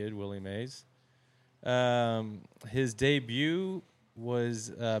 "Hey kid," Willie Mays. His debut was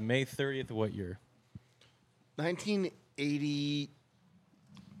May 30th of what year?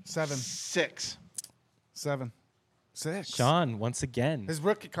 1986. 7. 6. Sean, once again. His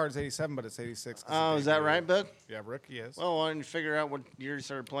rookie card's 87, but it's 86. 'cause Oh, of is that debut. right, Bud? Yeah, rookie is. Well, why don't you figure out what year you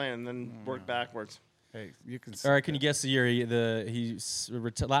started playing and then work backwards? Hey, you can. All right, can you guess the year?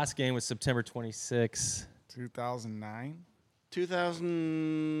 Last game was September 26. 2009.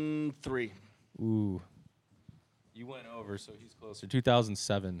 2003. Ooh. You went over, so he's closer.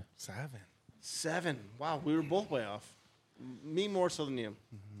 2007. 7. Wow, we were both way off. Me more so than you.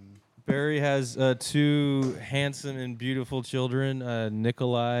 Barry has two handsome and beautiful children,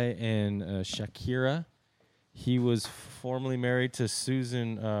 Nikolai and Shakira. He was formerly married to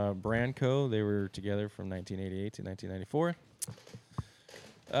Susan Branco. They were together from 1988 to 1994.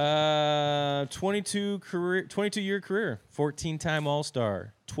 22-year career, 14-time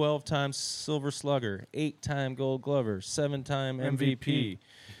All-Star, 12-time Silver Slugger, 8-time Gold Glover, 7-time MVP,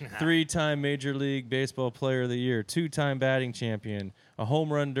 3-time Major League Baseball Player of the Year, 2-time batting champion, a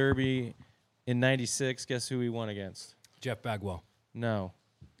home run derby in '96. Guess who he won against? Jeff Bagwell. No.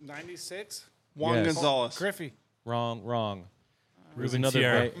 96. Juan Yes. Gonzalez. Griffey. Wrong. It was Ruben another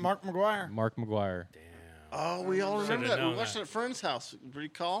Sierra. Mark McGuire. Mark McGuire. Oh, we all remember that. We known watched that. it at a friend's house.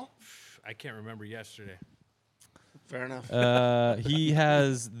 Recall? I can't remember yesterday. Fair enough. He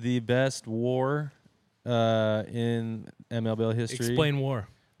has the best WAR in MLB history. Explain war.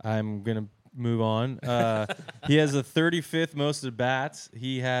 I'm gonna move on. He has the 35th most at bats.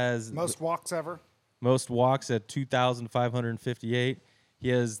 He has Most walks ever. most walks at 2,558. He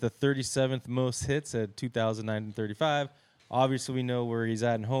has the 37th most hits at 2,935. Obviously, we know where he's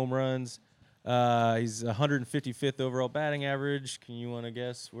at in home runs. He's 155th overall batting average. Can you want to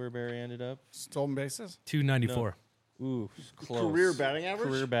guess where Barry ended up? Stolen bases. 294. Ooh, close. Career batting average?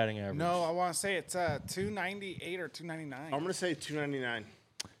 Career batting average. No, I want to say it's 298 or 299. I'm going to say 299.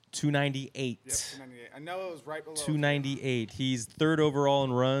 298. Yep, 298. I know it was right below. 298. He's third overall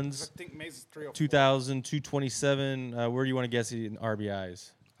in I runs. think Mays is 304. 2,000, 227. Where do you want to guess in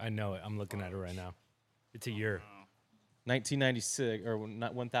RBIs? I know it. I'm looking at it right now. It's a year. 1996, or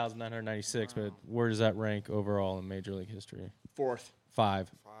not 1,996, but where does that rank overall in Major League history? Fourth. 5.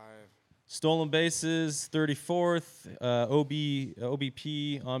 5. Stolen bases, 34th.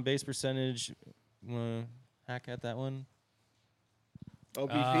 OBP, on base percentage. Hack at that one?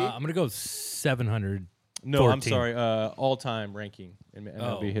 OBP? I'm gonna go 700. No, I'm 14. sorry. All-time ranking in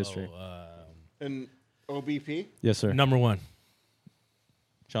MLB history. And OBP? Yes, sir. Number 1.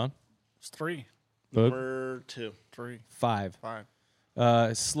 Sean? It's 3. Bud? Number 2. 3. 5.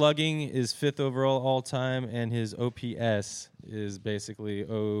 5. Slugging is 5th overall all-time, and his OPS is basically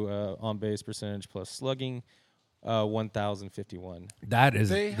on base percentage plus slugging, 1,051. That is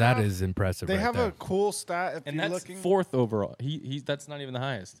They that have- is impressive. They right have there. a cool stat if And you're that's looking. 4th overall. That's not even the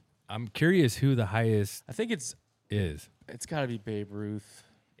highest. I'm curious who the highest I think it's is. got to be Babe Ruth.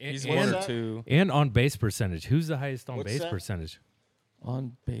 He's And- 1 or that? 2. And on base percentage. Who's the highest on What's base that? percentage?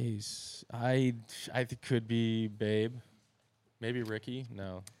 On base, I think could be Babe. Maybe Ricky.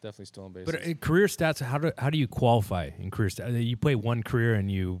 No, definitely still on base. But in career stats, how do you qualify in career stats? You play one career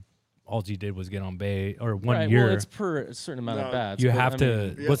and all you did was get on base, or one year. Well, it's per a certain amount of No, bats. you but, have I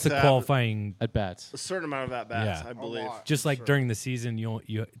to. mean, What's you the have to have- qualifying? at bats A certain amount of at-bats, Yeah. I believe. lot. Just like Sure. during the season, you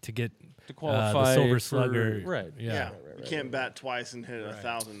to get to qualify the Silver for- Slugger. right? Yeah. You can't bat twice and hit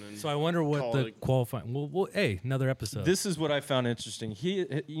 1,000. And So I wonder what call the it qualifying. Well, hey, another episode. This is what I found interesting.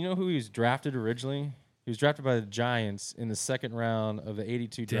 You know who he was drafted originally? He was drafted by the Giants in the second round of the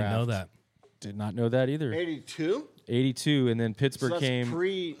 '82 didn't draft. know that. Did not know that either. 82? 82, and then So Pittsburgh that's came.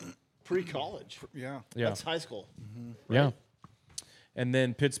 pre-college. Yeah. Yeah, That's high school. yeah. And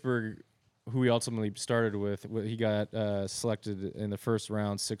then Pittsburgh, who he ultimately started with, he got selected in the first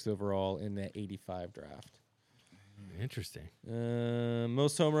round, 6th overall in the 85 draft. Interesting.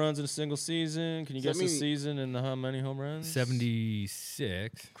 Most home runs in a single season. Can you guess the season and how many home runs?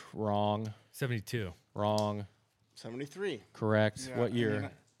 76. Wrong. 72. Wrong. 73. Correct. Yeah, What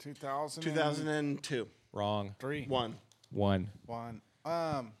year? 2002. Wrong. 1. 1.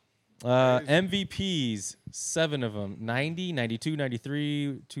 Crazy. MVPs, 7 of them. 90, 92,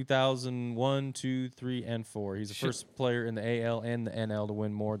 93, 2001, 2, 3, and 4. He's the first player in the AL and the NL to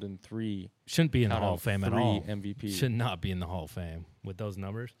win more than 3. Shouldn't be in the Count Hall on of Fame at 3 all. MVP. Should not be in the Hall of Fame with those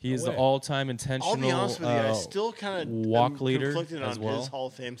numbers. He is the all-time I'll intentional be honest with you, I still kind of walk leader conflicted as on well. his Hall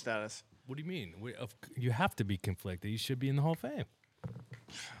of Fame status. What do you mean? You have to be conflicted. You should be in the Hall of Fame.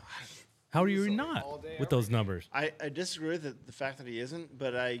 How are you not with those numbers? I disagree with the fact that he isn't,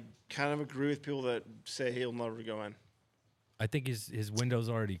 but I kind of agree with people that say he'll never go in. I think his window's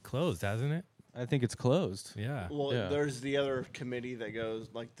already closed, hasn't it? I think it's closed. Yeah. Well, Yeah. there's the other committee that goes,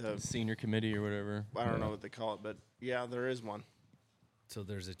 like the Senior committee or whatever. I don't know what they call it, but yeah, there is one. So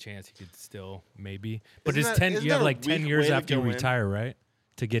there's a chance he could still maybe. But Isn't it's that- 10. isn't You have that a like 10 weak years way to after you go in? retire, right,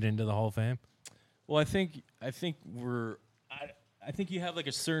 to get into the Hall of Fame. Well, I think I think you have like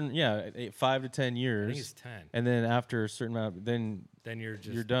a certain 5 to 10 years. I think it's 10. And then after a certain amount, then You're just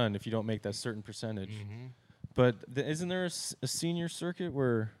you're done if you don't make that certain percentage. But isn't there a senior circuit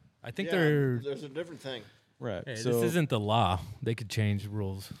where? I think Yeah, they're. there's a different thing. Right. Hey, so this isn't the law. They could change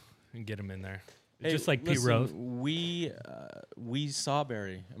rules and get him in there. It's just like Pete listen, Rose. We saw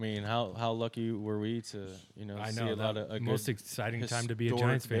Barry. I mean, how lucky were we to I see know a lot of a most good exciting time to be a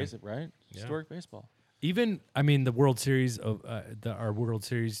historic Giants fan. right? Yeah. Historic baseball. Even the World Series of our World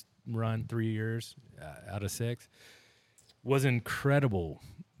Series run 3 years out of 6 was incredible.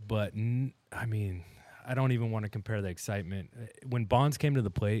 But I don't even want to compare the excitement. When Bonds came to the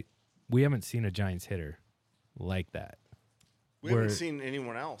plate, we haven't seen a Giants hitter like that. We haven't seen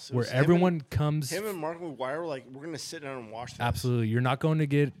anyone else. It Where was everyone comes. Him and Mark McGwire were like, we're going to sit down and watch this. Absolutely, you're not going to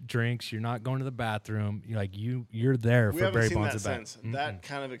get drinks. You're not going to the bathroom. You're there We for haven't Barry seen Bonds that at bat. since. That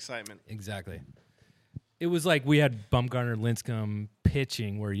kind of excitement. Exactly. It was like we had Bumgarner, Lincecum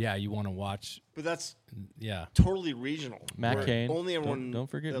pitching, where you want to watch. But that's Yeah, totally regional. Matt where Cain. Only everyone Don't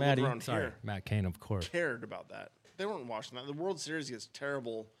forget that Matty. lived around sorry, here Matt Cain, of course. cared about that. They weren't watching that. The World Series gets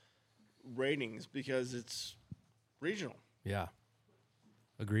terrible ratings because it's regional. Yeah,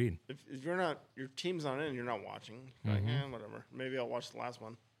 agreed. If you're not, your team's not in, you're not watching. Like, whatever. Maybe I'll watch the last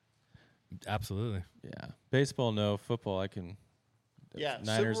one. Absolutely. Yeah. Baseball, no. Football, I can. Yeah,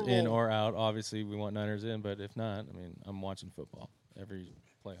 Niners Super in Bowl- or out. Obviously, we want Niners in, but if not, I'm watching football every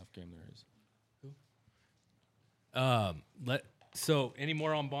playoff game there is. So, any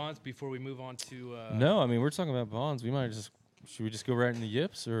more on Bonds before we move on to? No, we're talking about Bonds. Should we just go right into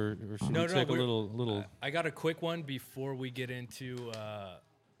Yips, or should we take a little? I got a quick one before we get into.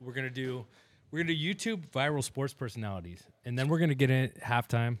 We're gonna do YouTube viral sports personalities, and then we're gonna get in at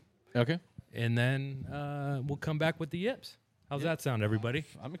halftime, Okay. and then we'll come back with the Yips. How's that sound, everybody?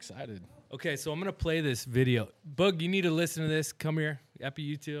 I'm excited. Okay, so I'm gonna play this video. Bug, you need to listen to this. Come here, Epi,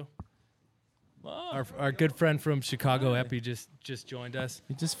 you too. Our good friend from Chicago, Epi, just joined us.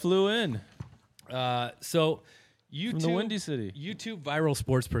 He just flew in So YouTube, from the Windy City. YouTube viral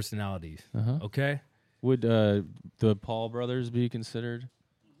sports personalities. Okay. Would the Paul brothers be considered?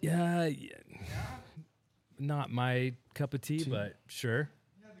 Yeah. Not my cup of tea, but sure.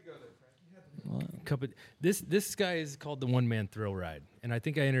 This guy is called the One Man Thrill Ride, and I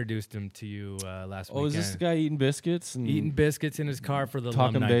think I introduced him to you last weekend. Oh, is this the guy eating biscuits and Eating biscuits in his car for the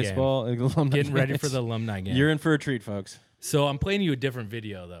talking alumni baseball? game. Getting ready for the alumni game. You're in for a treat, folks. So I'm playing you a different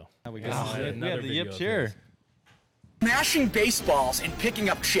video though. We got another the video Yips of here. his. Smashing baseballs and picking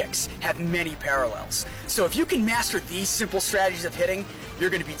up chicks have many parallels. So if you can master these simple strategies of hitting,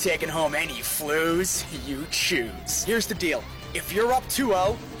 you're going to be taking home any flues you choose. Here's the deal. If you're up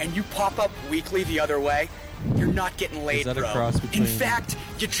 2-0 and you pop up weakly the other way, you're not getting laid, that a bro. cross In between fact,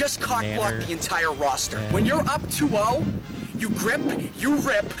 you just cock block Nanner the entire roster. and- When you're up 2-0, you grip, you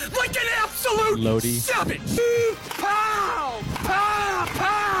rip like an absolute Lodi. savage. Pow! Pow!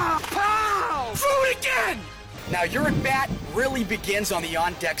 Pow! Pow! Throw it again! Now, your at-bat really begins on the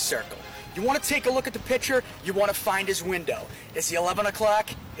on-deck circle. You want to take a look at the pitcher, you want to find his window. Is he 11 o'clock?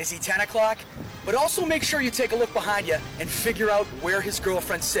 Is he 10 o'clock? But also make sure you take a look behind you and figure out where his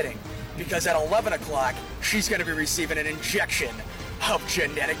girlfriend's sitting. Because at 11 o'clock, she's going to be receiving an injection of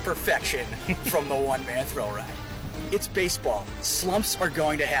genetic perfection from the one-man throw ride. It's baseball. Slumps are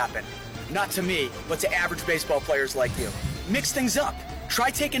going to happen. Not to me, but to average baseball players like you. Mix things up. Try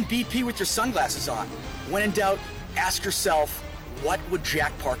taking BP with your sunglasses on. When in doubt, ask yourself, what would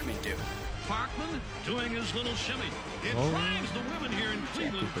Jack Parkman do? Parkman doing his little shimmy. It drives the women here in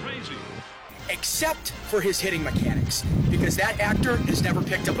Cleveland crazy. Except for his hitting mechanics, because that actor has never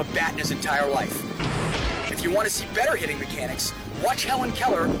picked up a bat in his entire life. If you want to see better hitting mechanics, watch Helen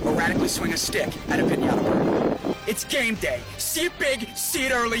Keller erratically swing a stick at a pinata party. It's game day. See it big, see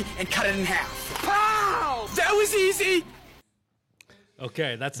it early, and cut it in half. Pow! That was easy!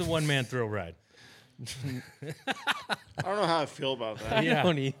 Okay, that's a one-man thrill ride. I don't know how I feel about that. I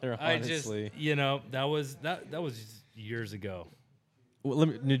don't either, I just, honestly. that was years ago. Well,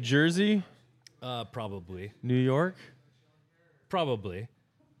 New Jersey? Probably. New York? Probably.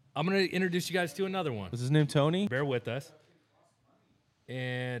 I'm going to introduce you guys to another one. Was his name Tony? Bear with us.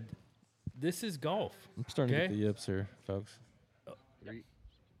 And this is golf. I'm starting to okay? get the yips here, folks. 3,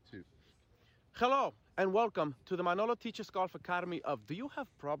 2. Hello, and welcome to the Manolo Teaches Golf Academy of Do you have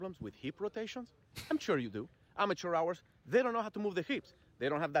problems with hip rotations? I'm sure you do. Amateur hours, they don't know how to move the hips. They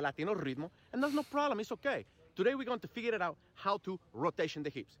don't have the Latino ritmo, and that's no problem. It's okay. Today we're going to figure it out how to rotation the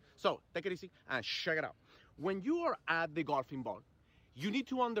hips. So take it easy and check it out. When you are at the golfing ball, you need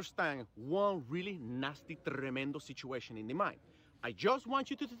to understand one really nasty, tremendo situation in the mind. I just want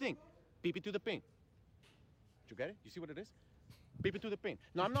you to think, peep it to the pin. You get it? You see what it is? Peep it to the pin.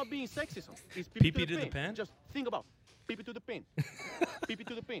 No, I'm not being sexist. It's peep it to the pin. Just think about peep it to the pin. Peep it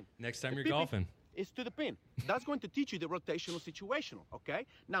to the pin. Next time The you're peep it golfing. is to the pin. That's going to teach you the rotational situational, okay?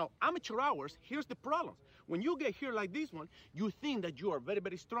 Now, amateur hours, here's the problem. When you get here like this one, you think that you are very,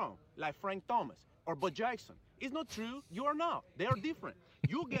 very strong, like Frank Thomas or Bud Jackson. It's not true. You are not. They are different.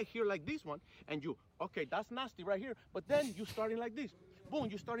 You get here like this one, and you, okay, that's nasty right here, but then you starting like this. Boom,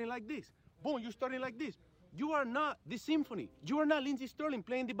 you starting like this. Boom, you starting like this. You are not the symphony. You are not Lindsey Sterling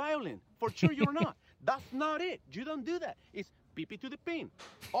playing the violin. For sure you're not. That's not it. You don't do that. It's PP to the pin.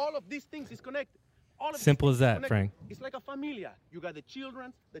 All of these things is connected. All of Simple these as things that, connected. Frank. It's like a familia. You got the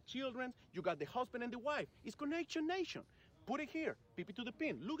children, you got the husband and the wife. It's connection nation. Put it here, PP to the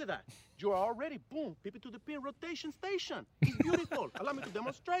pin. Look at that. You are already, boom, PP to the pin, rotation station. It's beautiful. Allow me to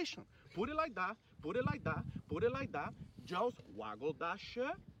demonstration. Put it like that, put it like that, put it like that. Just waggle that shit.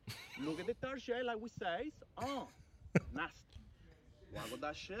 Look at the target like we say. Nasty. Waggle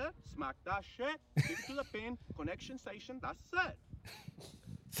that shit, smack that shit, PP to the pin, connection station, that's it.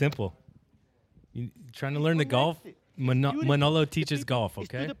 Simple. You trying to learn the golf? Manolo teaches golf, It's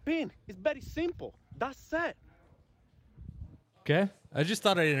okay? to the pin. It's very simple. That's it. Okay? I just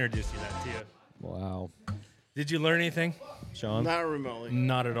thought I'd introduce you that to you. Wow. Did you learn anything? Sean? Not remotely.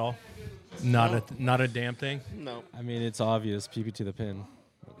 Not at all. Not a damn thing. No. I mean, it's obvious. PP to the pin.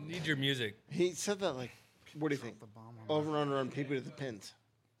 Need your music. He said that like, what do you think? Over and under on people to the pins.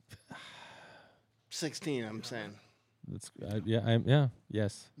 16, I'm saying. That's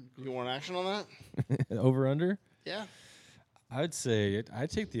yes. You want action on that? Over under? Yeah. I'd say I'd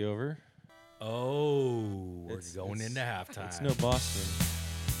take the over. Oh, we're It's- going it's- into halftime. It's no Boston.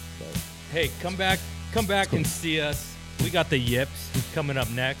 But Hey, come back and see us. We got the Yips coming up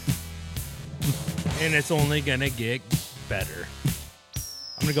next. And it's only gonna get better.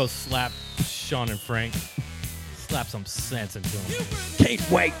 I'm gonna go slap Sean and Frank. Slap some sense into them.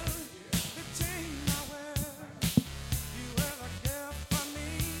 Can't wait.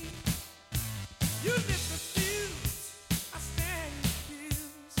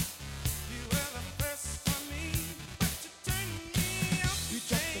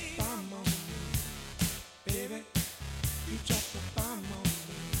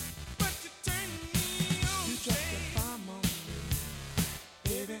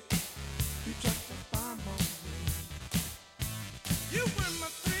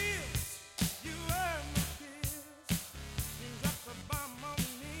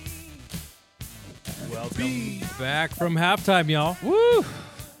 Welcome back from halftime, y'all. woo!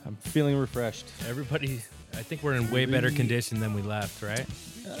 I'm feeling refreshed. Everybody, I think we're in way better condition than we left, right?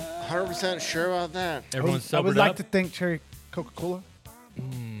 100% sure about that. Everyone's I sobered would like up. to thank Cherry Coca-Cola.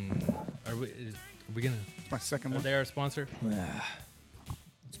 Are we gonna? It's my second Are one. they our sponsor?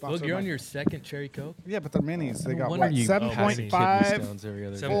 Sponsored Look, you're by- on your second cherry Coke. Yeah, but they're minis. They got wonder what, you- Passing 7.5. kidney stones every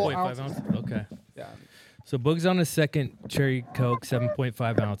other day. 7.5 ounces. ounces. Okay. Yeah. So Boog's on his second cherry Coke,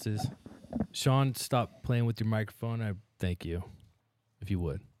 7.5 ounces. Sean, stop playing with your microphone. I thank you, if you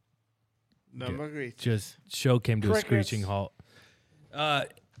would. No, I'm agreed. Just show came to a Crickets. screeching halt.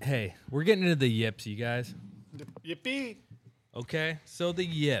 Hey, we're getting into the Yips, you guys. Yippee. Okay, so the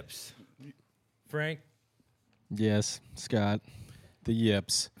Yips. Frank, Yes, Scott. The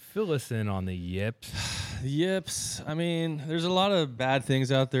Yips. fill us in on the Yips. The Yips. I mean, there's a lot of bad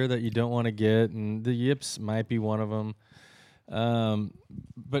things out there that you don't want to get, and the Yips might be one of them.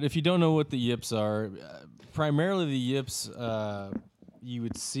 But if you don't know what the yips are, primarily the yips you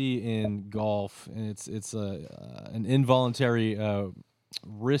would see in golf, and it's an involuntary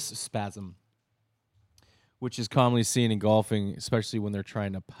wrist spasm, which is commonly seen in golfing, especially when they're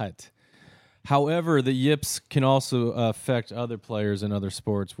trying to putt. However, the yips can also affect other players in other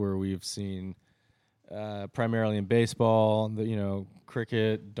sports where we've seen primarily in baseball,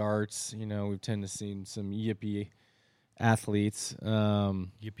 cricket, darts. We've tend to see some yippy athletes.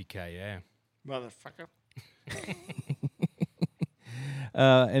 Yippee-ki-yay. Motherfucker.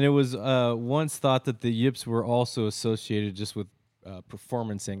 And it was once thought that the yips were also associated just with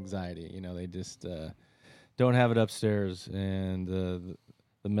performance anxiety. They just don't have it upstairs, and the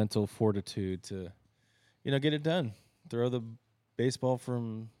mental fortitude to, get it done. Throw the baseball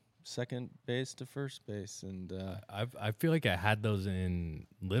from second base to first base. And I feel like I had those in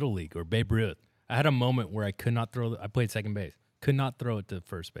Little League or Babe Ruth. I had a moment where I could not throw. I played second base. Could not throw it to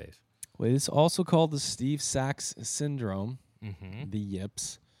first base. Well, it's also called the Steve Sachs syndrome, the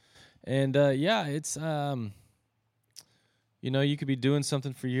yips. And, it's, you could be doing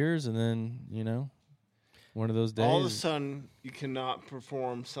something for years and then, one of those days. All of a sudden, you cannot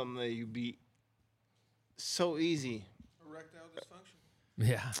perform something that you beat so easy. Erectile dysfunction.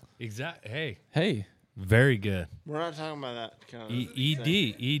 Yeah, exactly. Hey. Very good. We're not talking about that kind of ED.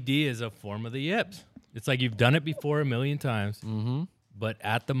 thing. ED is a form of the yips. It's like you've done it before a million times, but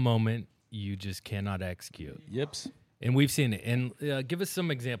at the moment, you just cannot execute. Yips. And we've seen it. And give us some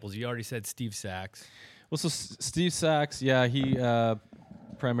examples. You already said Steve Sachs. Well, so Steve Sachs, he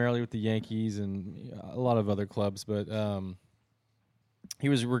primarily with the Yankees and a lot of other clubs, but he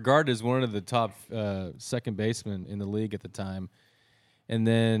was regarded as one of the top second basemen in the league at the time. And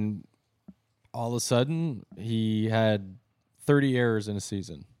then all of a sudden, he had 30 errors in a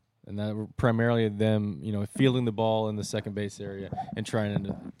season. And that were primarily them, fielding the ball in the second base area and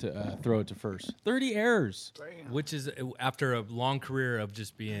trying to throw it to first. 30 errors. Which is after a long career of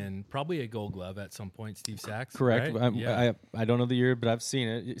just being probably a Gold Glove at some point, Steve Sachs. Correct. Right? I don't know the year, but I've seen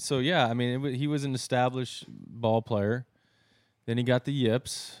it. So, he was an established ball player. Then he got the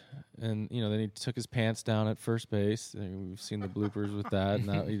yips, and, then he took his pants down at first base. We've seen the bloopers with that.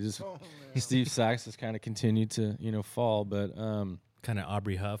 Now Steve Sachs has kind of continued to, fall, but kind of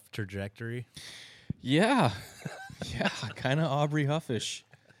Aubrey Huff trajectory. Yeah, kind of Aubrey Huffish.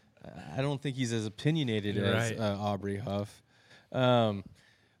 I don't think he's as opinionated as Aubrey Huff.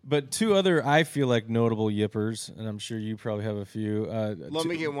 But two other, I feel like, notable yippers, and I'm sure you probably have a few. Let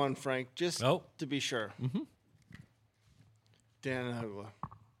me get one, Frank, just to be sure. Dan Hugla.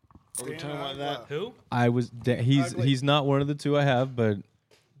 Are we talking about that? Who? He's not one of the two I have, but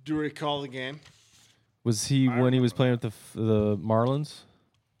do you recall the game? Was he when he was playing with the Marlins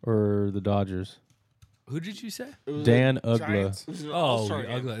or the Dodgers? Who did you say? Dan Ugla.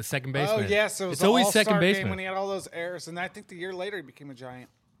 Ugla, second baseman. Oh, yes. It was it's always second baseman. Game when he had all those errors, and I think the year later he became a Giant.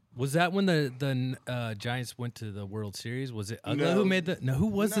 Was that when the Giants went to the World Series? Was it Ugla who made the? No, who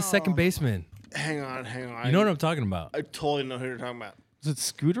was the second baseman? Hang on. You know what I'm talking about? I totally know who you're talking about. Was it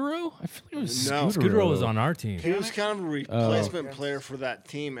Scudero? I feel like it was Scudero. Scudero was on our team. He was kind of a replacement player for that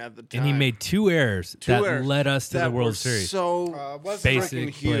team at the time. And he made two errors that led us to the World Series. So basic,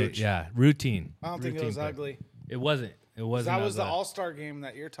 huge. Routine. I don't think it was ugly. It wasn't. It wasn't. That was the All-Star game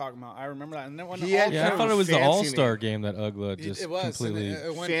that you're talking about. I remember that. And then when I thought it was the All-Star game that Ugla just completely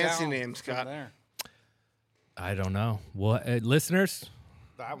it went fancy down name, Scott. There. I don't know. Well, listeners,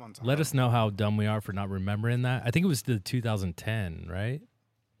 that one's let us know how dumb we are for not remembering that. I think it was the 2010, right?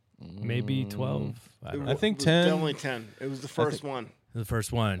 Maybe 12. I think 10. Definitely 10. It was the first one. The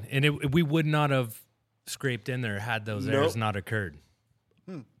first one. And we would not have scraped in there had those errors not occurred.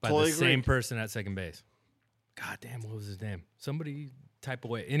 By Totally the same agreed. person at second base. God damn, what was his name? Somebody type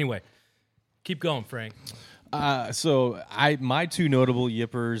away. Anyway, keep going, Frank. So my two notable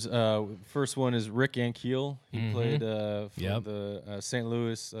yippers. First one is Rick Ankiel. He played for the St.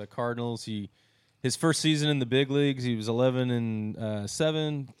 Louis Cardinals. His first season in the big leagues, he was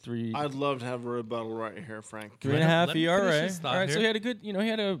 11-7, 3. I'd love to have a rebuttal right here, Frank. 3.5 ERA. All right, here. so he had a good. He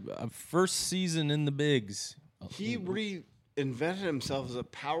had a first season in the bigs. He reinvented himself as a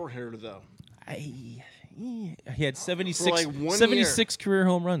power hitter, though. He had 76, For like 1 76 career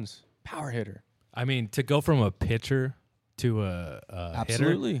home runs. Power hitter. I mean, to go from a pitcher to a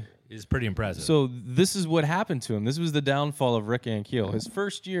Absolutely. hitter is pretty impressive. So this is what happened to him. This was the downfall of Rick Ankiel. His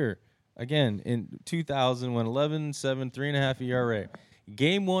first year, again, in 2000, went 11-7, 3.5 ERA.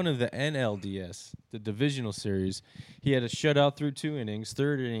 Game 1 of the NLDS, the divisional series, he had a shutout through 2 innings.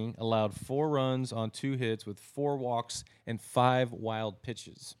 Third inning, allowed 4 runs on 2 hits with 4 walks and 5 wild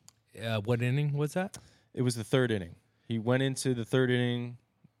pitches. what inning was that? It was the third inning. He went into the third inning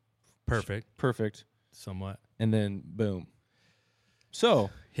perfect, somewhat. and then boom. So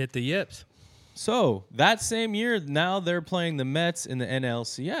Hit the yips. So that same year, now they're playing the Mets in the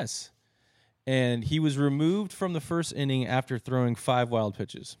NLCS. And he was removed from the first inning after throwing 5 wild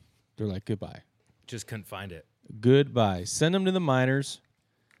pitches. They're like, goodbye. Just couldn't find it. Goodbye. Send him to the minors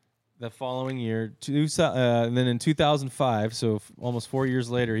the following year. And then in 2005, so almost 4 years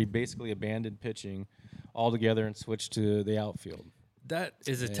later, he basically abandoned pitching altogether and switched to the outfield. That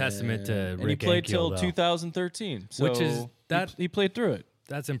is a testament to Rick And he played Ankiel, till 2013. So which is that he played through it.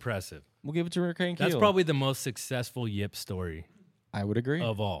 That's impressive. We'll give it to Rick Ankiel. That's probably the most successful Yip story I would agree.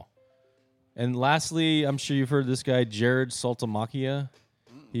 of all. And lastly, I'm sure you've heard this guy, Jared Saltamacchia.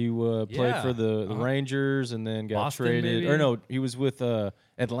 He played for the Rangers and then got Boston, traded. maybe? Or no, he was with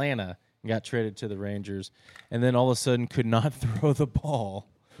Atlanta and got traded to the Rangers. And then all of a sudden could not throw the ball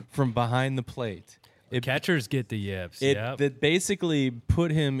from behind the plate. Catchers get the yips. That basically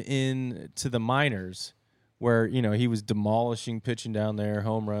put him in to the minors where, he was demolishing pitching down there,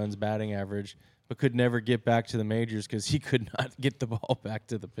 home runs, batting average, but could never get back to the majors because he could not get the ball back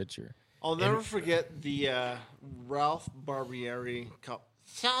to the pitcher. I'll never forget the Ralph Barbieri cup.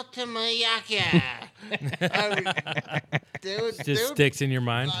 Saltamayaka. Just sticks in your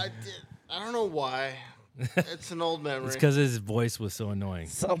mind. I don't know why. It's an old memory. It's because his voice was so annoying.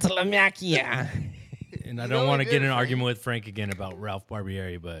 Saltamayaka. And I don't want to get in an argument with Frank again about Ralph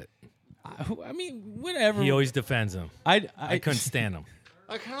Barbieri, but I mean, whatever. he always defends him. I couldn't stand him.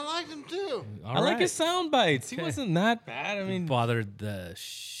 I kind of liked him too. I like his sound bites. He wasn't that bad. I mean, Bothered the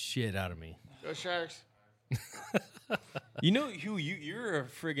shit out of me. Go Sharks. you know who you're a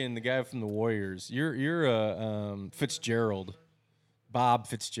friggin' the guy from the Warriors. You're a Fitzgerald, Bob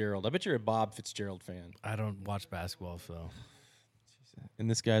Fitzgerald. I bet you're a Bob Fitzgerald fan. I don't watch basketball, so. And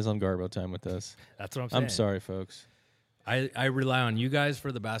this guy's on Garbo time with us. That's what I'm saying. I'm sorry, folks. I rely on you guys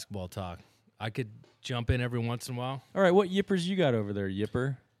for the basketball talk. I could jump in every once in a while. All right, what yippers you got over there,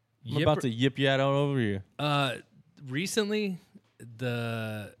 Yipper? I'm about to yip you out all over you. Recently,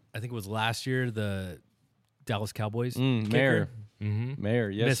 I think it was last year, the Dallas Cowboys Mayor. Mm-hmm. Mayor,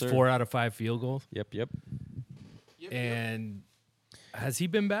 yes, missed sir. 4 out of 5 field goals. Yep. And has he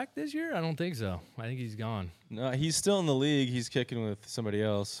been back this year? I don't think so. I think he's gone. No, he's still in the league. He's kicking with somebody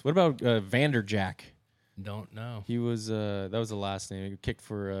else. What about Vanderjack? Don't know. He was that was the last name. He kicked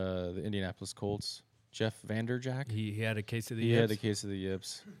for the Indianapolis Colts. Jeff Vanderjack. He had a case of the He yips. had a case of the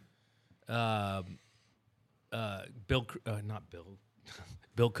yips.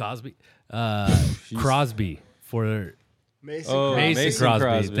 Bill Cosby. Crosby for Mason Mason Crosby.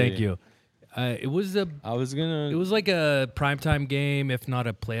 Crosby. Thank you. It was like a primetime game, if not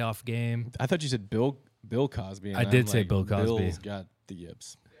a playoff game. I thought you said Bill Cosby. And I did I'm say like, Bill Cosby. Bill's got the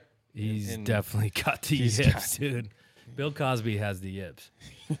yips. He's definitely got the yips, dude. Bill Cosby has the yips.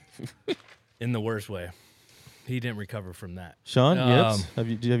 In the worst way. He didn't recover from that. Sean, yips? Have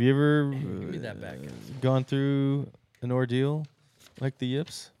you ever give me that back. Gone through an ordeal like the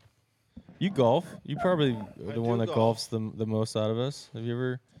yips? You golf. You probably are the one that golfs the most out of us. Have you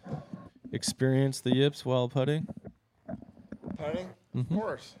ever experienced the yips while putting? Putting? Mm-hmm. Of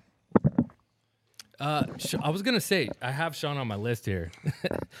course. I was going to say, I have Sean on my list here,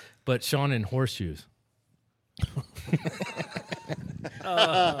 but Sean in horseshoes.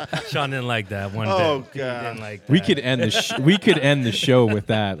 Sean didn't like that one Oh, bit. He God. didn't like that. We could end the show with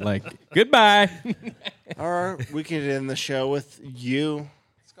that. Like, goodbye. Or we could end the show with you.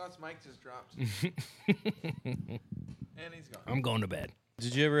 Scott's mic just dropped. And he's gone. I'm going to bed.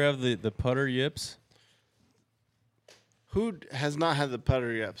 Did you ever have the putter yips? Who has not had the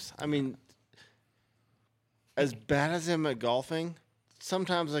putter yips? I mean, as bad as I'm at golfing,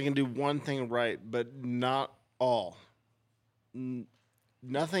 sometimes I can do one thing right, but not all.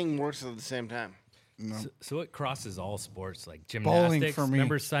 Nothing works at the same time. No. So it crosses all sports, like Bowling gymnastics. for me.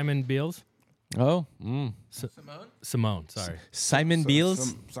 Remember Simon Beals? Oh, Simone, sorry. Simon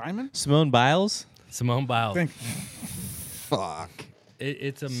Biles? Simon? Simone Biles? Simone Biles. Fuck.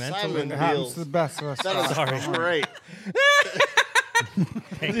 It's a mental... Simon It happens Beals. to the best of us. That is Sorry. great.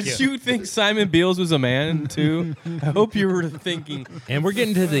 Did you think Simon Beals was a man, too? I hope you were thinking And we're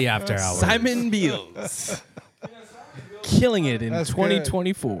getting to the after hours. Simon Beals. Killing it in That's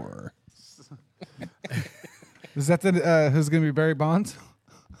 2024. Is that the who's going to be Barry Bonds?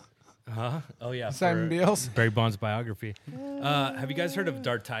 Huh? Oh, yeah. Simon for Beals? Barry Bonds' biography. Have you guys heard of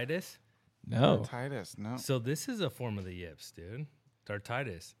dartitis? No. Titus, no. So this is a form of the yips, dude.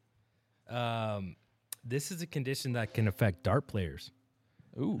 Dartitis. This is a condition that can affect dart players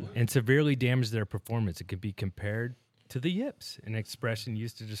Ooh. and severely damage their performance. It can be compared to the yips, an expression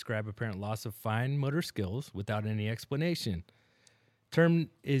used to describe apparent loss of fine motor skills without any explanation. Term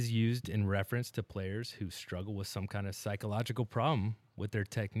is used in reference to players who struggle with some kind of psychological problem with their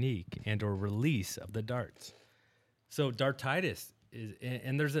technique and or release of the darts. So dartitis is,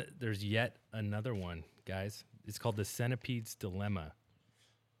 and there's yet another one, guys. It's called the centipede's dilemma.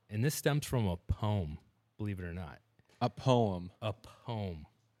 And this stems from a poem, believe it or not. A poem. A poem.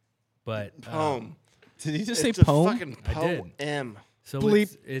 But Poem. Did you just It's say a poem? fucking I did. poem. So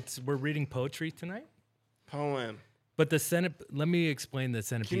Bleep. it's we're reading poetry tonight. Poem. But the let me explain the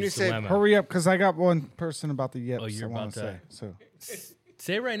centipede's you say dilemma. Hurry up, because I got one person about the yips. Oh, you're I wanna about to- say. So,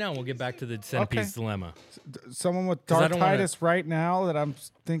 Say it right now. And we'll get back to the centipede's dilemma. someone with 'Cause I don't wanna- dartitis right now that I'm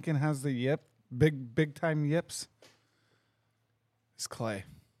thinking has the yip, big time yips. It's Clay.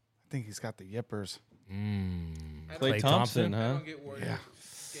 I think he's got the yippers. Clay Thompson, I huh? don't get Warriors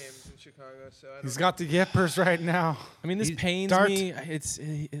games in Chicago, so I don't He's know. got the yippers right now. I mean, this He's- pains Dart. me.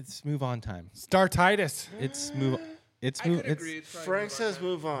 It's move on time. It's dartitis. It's move. It's I move. could It's agree. It's probably Frank more says time.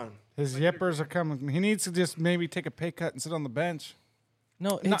 move on. His yippers are coming. He needs to just maybe take a pay cut and sit on the bench.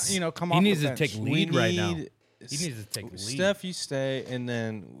 no. Not, It's, you know, come He off needs the to bench. take lead right now. He S- needs to take lead. Steph, you stay, and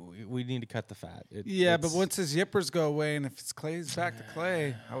then we need to cut the fat. Yeah, but it's- once his yippers go away, and if it's Clay's back to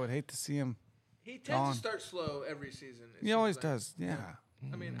Clay, I would hate to see him. He tends gone. to start slow every season. it He seems always like. does. Yeah.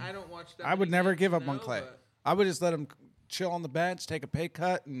 I mean, I don't watch that. I would many never games give to up on know, Clay. but I would just let him chill on the bench, take a pay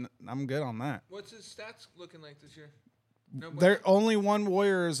cut, and I'm good on that. What's his stats looking like this year? No, There only one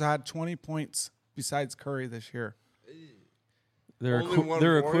Warrior has had 20 points besides Curry this year. they're Only one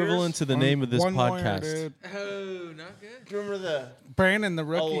they're Warriors? equivalent to the name of this One Warrior, podcast. dude. Oh, not good. Do you remember the Brandon, the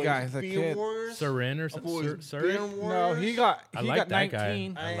rookie always guy, the be kid. Warriors? Serin or something. Always Sir? been No, Warriors? he got I he like got that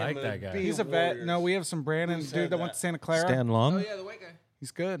 19. guy. I I like am that a guy. big- He's a vet. Warriors. No, we have some Brandon Who dude said that went that? to Santa Clara. Stan Oh Long. yeah, the white guy.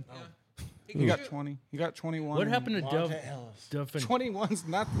 He's good. He He can got shoot. 20. He got 21. What happened to Monte Ellis. Duff and 21's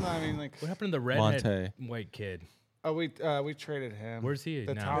nothing. I mean, like, what happened to the redhead Monte. white kid? oh, we traded him. Where's he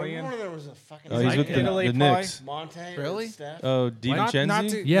The now? Italian. Remember there was a fucking Oh, he's with Italy, the probably. Knicks. Monte Really? or Steph. Oh, Not DiVincenzi.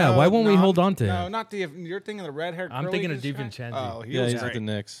 to- Yeah, no, why won't we no, hold on to No, him? not the. You're thinking of the red hair. I'm thinking of DiVincenzi. Oh, he Yeah, was he's at great. the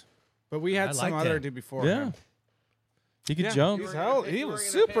Knicks. But we had I some like other that. dude before Yeah, him. he could Yeah, jump. he's hell. He was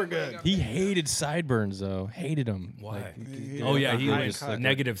super good. He hated sideburns though. Hated them. Why? He- Oh yeah, he high went cut.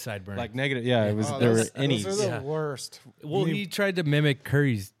 negative sideburn. Like negative. Yeah, it was. Oh, there were those innies. are the Yeah. worst. well, he tried to mimic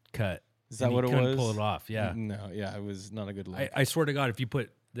Curry's cut. Is that and what he it couldn't was? pull it off. Yeah. No. Yeah, it was not a good look. I swear to God, if you put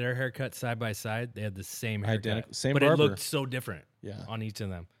their haircut side by side, they had the same haircut. Identical- same but barber. it looked so different. Yeah. On each of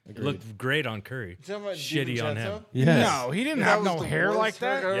them, Agreed. it looked great on Curry. You talking about Shitty on him. DiVincenzo? yes. No, he didn't That have was no the hair worst like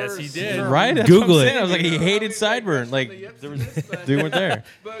that. haircut I've Yes, ever he seen. did. Right. That's Google what I'm it. saying. I was like, he hated sideburn. Like They they weren't there.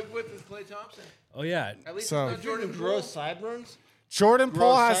 But with this Clay Thompson, Oh yeah. at least So- it's not Jordan Jordan gross Poole. sideburns. Jordan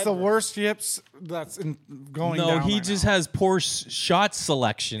Poole has the sideburns. worst yips that's going No, down he right just now. has poor shot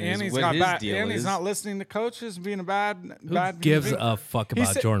selection. And is he's what got his bad. deal And is. he's not listening to coaches, being a bad. Who bad gives human being. a fuck He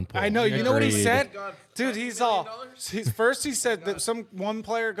about said- Jordan Poole? I know. You know what he Agreed. said, God, dude? $20 He's million? all. First, he said that one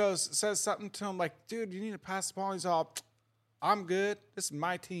player says something to him like, "Dude, you need to pass the ball." He's all, "I'm good. This is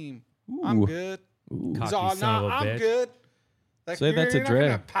my team. I'm Ooh. good." He's Cocky all, son of a "Nah, I'm bitch." good." Like, Say that to you're not gonna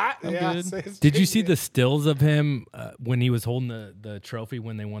Dre. pat- I'm yeah, good. say his Did you team. see the stills of him when he was holding the trophy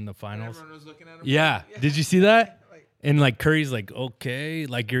when they won the finals? Everyone was looking at him. Yeah. Did you see that? And like Curry's like, okay,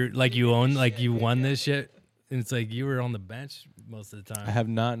 like you won this shit. And it's like you were on the bench most of the time. I have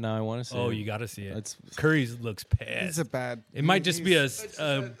not. Now I want to see. Oh, it. you got to see it. That's- Curry looks He's pissed. a bad. It might just be a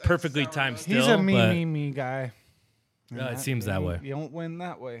perfectly sour timed nose. still. He's a but, me guy. it seems that way. You don't win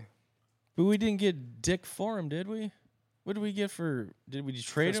that way. But we didn't get Dick for him, did we? What did we get for? Did we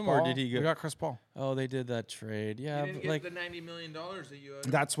trade Chris him or Paul. did he We go? got Chris Paul. Oh, they did that trade. Yeah, You didn't but get like the $90 million that you owed.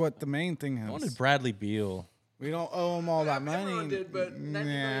 That's what the main thing I wanted is. Bradley Beal. We don't owe him all that Everyone money. did, but $90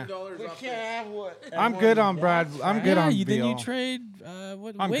 Yeah. million We off can't have what. I'm good on Brad. I'm good yeah, on you, Beal. then you trade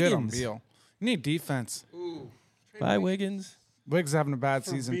what? I'm Wiggins. good on Beal. You need defense. Ooh. Buy Wiggins. Wiggs having a bad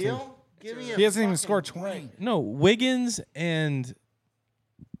For season too. Beal? Give me a He hasn't even fucking scored break. 20. No, Wiggins and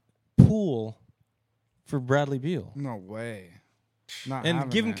Poole for Bradley Beal, No way. Not and having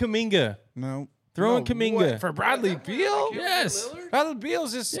give him that. Kaminga. No. Throw in No Kuminga. way. For Bradley Beal? Yes. Lillard? Bradley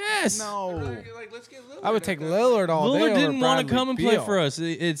Beal's just Yes. no. Like, let's get Lillard. I would take Lillard all day. Lillard over didn't want to Bradley come and play Beal. for us.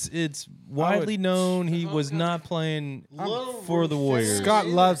 It's widely known he was not playing Lillard for the would Warriors. fit. Scott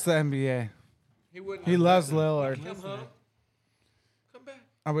loves the NBA. He wouldn't. He loves Lillard. Come home. Come back.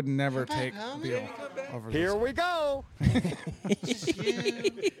 I would never take home, Beal Come back. over Here this. we go. Any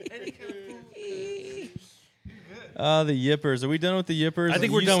kind of The Yippers. Are we done with the Yippers? I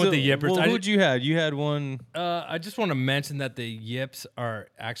think we're You done with the Yippers. Well, I who'd you have? You had one. I just want to mention that the Yips are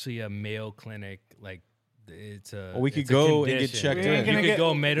actually a Mayo Clinic. Like it's a. Well, we could it's a go and get condition. checked We ain't in. gonna You could get-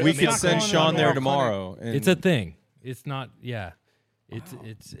 go. We could not send going to Sean the there Mayo tomorrow. And It's a thing. It's not. Yeah.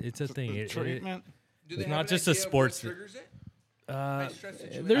 It's a thing. Treatment. Do It's they not have an just a idea of what sports- triggers it? uh, Stress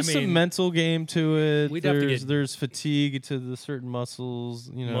situation? There's I mean, some mental game to it. we'd have to There's get- there's fatigue to the certain muscles.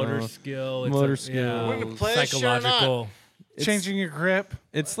 You know, motor skill. It's motor a, skill. Yeah, We're gonna play this shit or not? psychological. Changing your grip.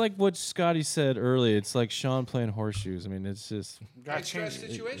 It's like what Scotty said earlier. It's like Sean playing horseshoes. I mean, it's just Got High stress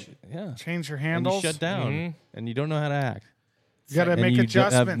change. situation. yeah. Change your And you handles. shut down, Mhm. and you don't know how to act. You got to And make you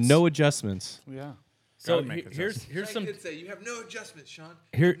adjustments. have no adjustments. Yeah. So Gotta make here's Like some kids say, you have no adjustments, Sean.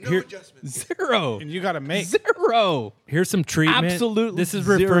 Here- no here- adjustments. Zero. And you got to make. Zero. here's some treatment. Absolutely This is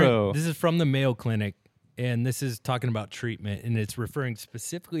zero. This is from the Mayo Clinic, and this is talking about treatment, and it's referring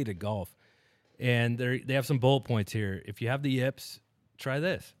specifically to golf. And they have some bullet points here. If you have the yips, try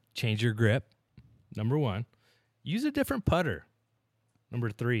this. Change your grip. Number 1, use a different putter. Number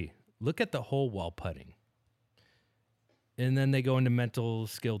 3, look at the hole while putting. And then they go into mental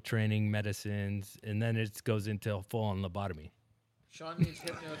skill training, medicines, and then it goes into full-on lobotomy. Sean needs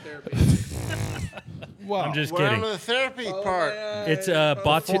hypnotherapy. Well, I'm just We're on kidding. to the therapy Oh, part. It's a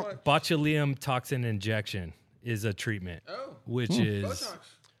botulinum toxin injection is a treatment, Oh, which is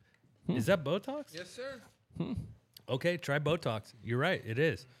Botox. is that Botox? Yes, sir. Okay, try Botox. You're right, it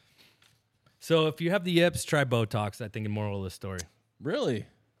is. So if you have the yips, try Botox. I think the moral of the story. Really?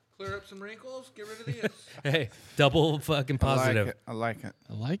 Clear up some wrinkles. Get rid of the yips. Hey, double fucking positive. I like it.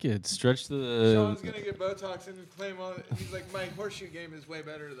 I like it. Stretch the. Sean's gonna get Botox and claim on it. He's like, my horseshoe game is way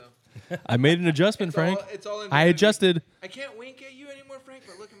better though. I made an adjustment, It's Frank. all- it's all in I vanity. adjusted. I can't wink at you anymore, Frank,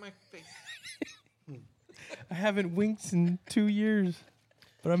 but look at my face. I haven't winked in 2 years,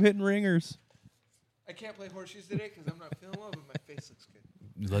 but I'm hitting ringers. I can't play horseshoes today because I'm not feeling well, but my face looks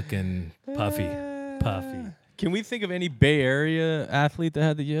good. Looking puffy. Can we think of any Bay Area athlete that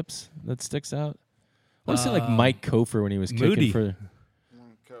had the yips that sticks out? I want to say like Mike Kofer when he was Moody. kicking for.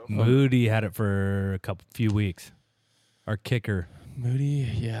 Moody had it for a few weeks. Our kicker Moody,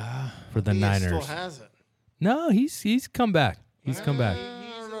 yeah. for the He Niners. still has it. No, he's come back. He's come back.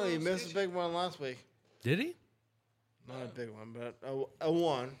 I don't know. He missed a big one last week. Did he? Not a big one, but a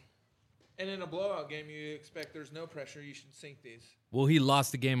one. And in a blowout game, you expect there's no pressure. You should sink these. Well, he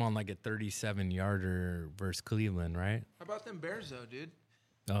lost the game on like a 37-yarder versus Cleveland, right? How about them Bears, though, dude?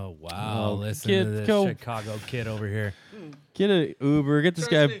 Oh, wow. Oh, Listen kid, to this go. Chicago kid over here. Get an Uber. Get this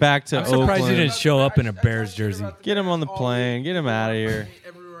Trust guy me. back to I'm surprised you Oakland. didn't show up in a I talk Bears shit jersey. about the Get him Bears on the all plane. week. Get him outta here.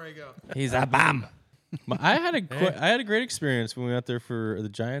 Everywhere I go. He's a bum. I had a great experience when we went there for the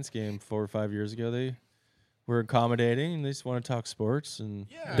Giants game 4 or 5 years ago. They were accommodating and they just want to talk sports and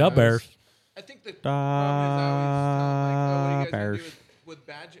Yeah. The Bears. I think the problem is I always tell them, like, oh, what are you guys Bears. gonna do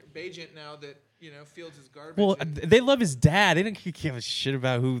with Bajent now that, Fields is garbage? well, and- they love his dad. They don't give a shit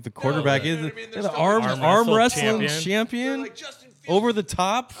about who the quarterback but you is. know what I mean? They're They're the still arm Arm wrestle wrestling they're champion. like, Justin Fields. Over the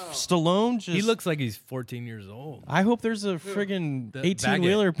top, Stallone. Just, He looks like he's 14 years old. I hope there's a friggin' The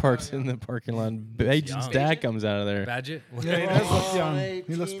 18-wheeler Baggett. parked in the parking lot. Bajan's young. dad comes out of there. Badgett? Yeah, he does look young.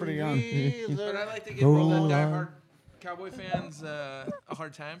 He looks pretty young. But I like to give all the diehard Cowboy fans a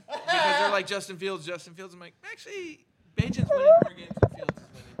hard time because they're like Justin Fields. I'm like, actually, Bajent's winning more games than Fields is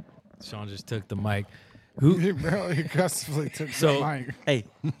winning. Sean just took the mic. He really aggressively took So- the mic. Hey,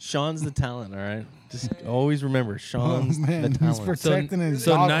 Sean's the talent, all right? Just always remember, Sean's Oh, man, the he's talent. protecting his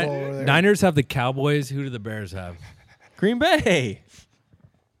So dog Ni- over there. Niners have the Cowboys. Who do the Bears have? Green Bay.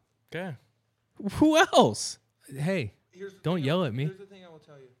 Okay. Who else? Hey, Here's the don't thing yell I- at me. Here's the thing I will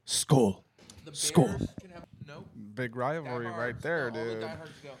tell you. Skull. The Skull. Bears can have no Big rivalry diehards. right there, No, all the dude.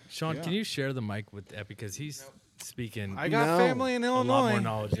 diehards go. Sean, Yeah. can you share the mic with Epi because he's speaking I got No. family in a lot more Illinois.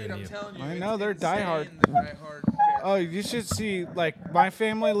 knowledge Dude, than I'm you. telling you. I it's know, they're insane, diehard. the diehard Bears. Oh, you should see. Like my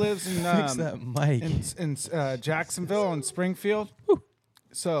family lives in Fix that mic. in Jacksonville and Springfield.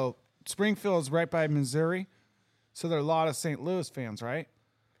 So Springfield is right by Missouri. So there are a lot of St. Louis fans, right?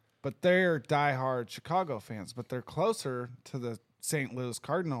 But they're diehard Chicago fans. But they're closer to the St. Louis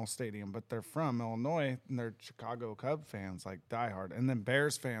Cardinal Stadium. But they're from Illinois and they're Chicago Cub fans, like diehard. And then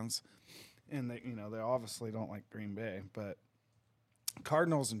Bears fans, and they they obviously don't like Green Bay, but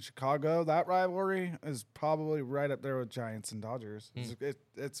Cardinals and Chicago, that rivalry is probably right up there with Giants and Dodgers.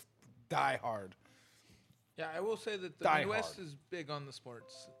 It's diehard. Yeah, I will say that the Die Midwest hard. is big on the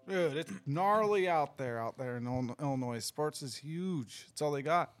sports. Dude, it's gnarly out there in Illinois. Sports is huge. It's all they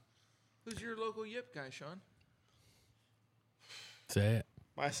got. Who's your local Yip guy, Sean? Say it.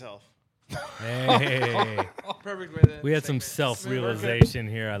 Myself. Hey, Perfect way to we had some segment. self-realization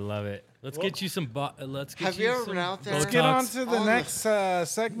here. I love it. Let's get you some. Let's get Have you you ever some been out there? Let's Botox. get on to the On next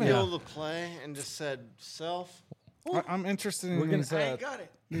segment. Field of play and just said self. I'm interested in these. I ain't got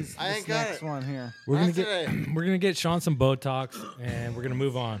it. This I ain't got next it. one here. We're gonna Not get today. we're gonna get Sean some Botox, and we're gonna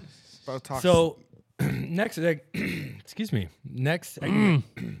move on. Botox. So next, excuse me. Next segment.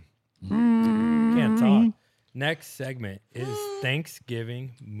 Can't talk. Next segment is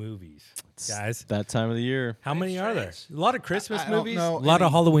Thanksgiving movies, guys. That time of the year. How many are there? A lot of Christmas I don't movies, a know lot of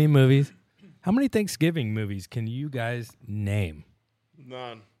any. Halloween movies. How many Thanksgiving movies can you guys name?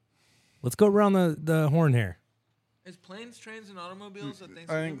 None. Let's go around the horn here. Is Planes, Trains, and Automobiles a Thanksgiving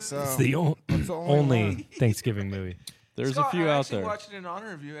I think movie? so. It's the That's the only one. Thanksgiving movie. There's Scott, a few I out actually there. watch it in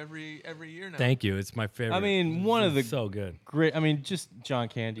honor of you every year now. Thank you. It's my favorite. I mean, one of the so good. great. I mean, just John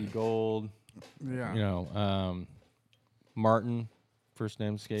Candy, Gold. Yeah. You know, Martin. First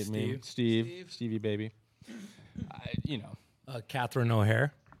name escaped me. Stevie baby. You know. Catherine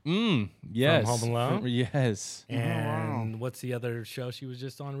O'Hare. Yes. Home Alone? Yes. And what's the other show she was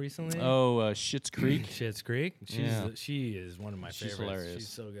just on recently? Oh, Schitt's Creek. Schitt's Creek. Yeah. She is one of my She's favorites. hilarious. She's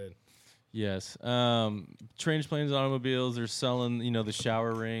so good. Yes. Trains, Planes, Automobiles. They're selling, you know, the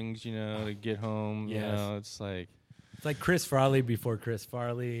shower rings, you know, to get home. Yes. You know, it's like. It's like Chris Farley before Chris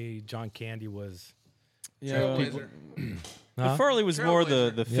Farley. John Candy was. Trailblazer. But Farley was more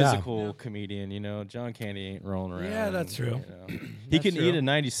the Yeah. physical comedian, you know. John Candy ain't rolling around. Yeah, that's true. You know. He can eat a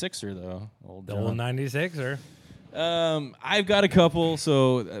 96er, though. The old 96er. I've got a couple.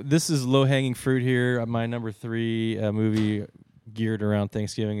 So this is low-hanging fruit here. My number 3 movie geared around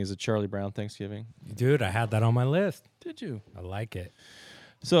Thanksgiving is a Charlie Brown Thanksgiving. Dude, I had that on my list. Did you? I like it.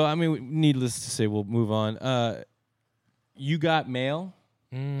 So, I mean, needless to say, we'll move on. You Got Mail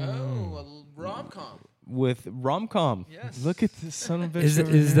Oh, a rom-com. with rom-com. Yes. Look at this son of a bitch. Is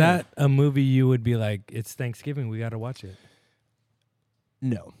over here. that a movie you would be like, it's Thanksgiving, we got to watch it?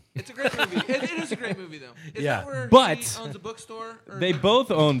 No. It's a great movie. It is a great movie, though. Is Yeah. that where But he owns a bookstore? Or They no?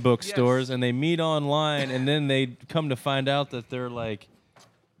 both own bookstores, Yes. and they meet online, and then they come to find out that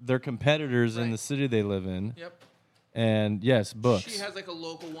they're competitors in Right. the city they live in. Yep. And yes, books. She has like a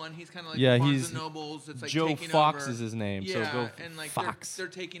local one. He's kind of like Yeah, Barnes he's and Nobles. It's like Joe taking Fox over. is his name. Yeah, So go and like Fox. They're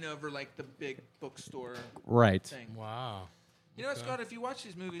taking over like the big bookstore Right. thing. Wow. You know, Scott, if you watch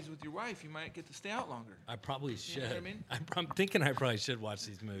these movies with your wife, you might get to stay out longer. I probably should. know what I mean? I'm thinking I probably should watch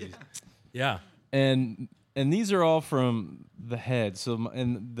these movies. Yeah. And these are all from the head. So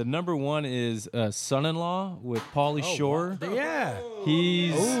and the number 1 is Son-in-Law with Pauly Shore. Yeah.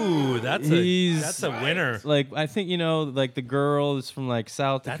 He's Ooh, that's a winner. like I think you know like the girl is from like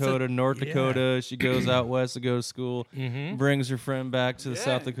South That's Dakota, North yeah. Dakota. She goes out west to go to school, brings her friend back to the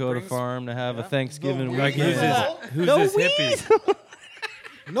South Dakota farm to have a Thanksgiving Like weekend. who's this hippie?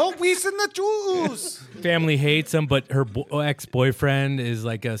 No weeds in the juice. Family hates him, but her ex-boyfriend is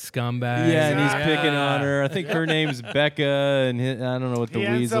like a scumbag. Yeah, and he's picking on her. I think her name's Becca, and I don't know what the He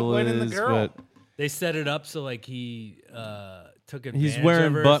ends up weasel winning the is, girl. but They set it up so like he took advantage he's wearing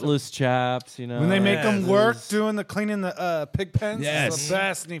of her. buttless chaps. You know, When they make him Yes. work doing the cleaning the pig pens, Yes. it's the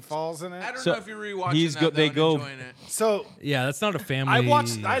best, and he falls in I it. don't So know if you're rewatching he's that, go- though, they and go- enjoying it. So Yeah, that's not a family.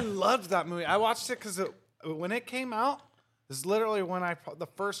 I loved that movie. I watched it because when it came out, this is literally when the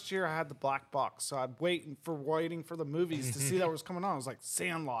first year I had the black box. So I'd waiting for the movies to see that was coming on. It was like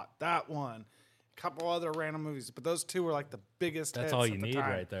Sandlot, that one, a couple other random movies, but those two were like the biggest. That's hits all at you the need time.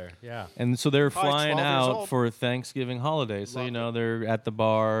 right there. Yeah. And so they're Probably flying 12 years out old. for Thanksgiving holiday. So, you know, they're at the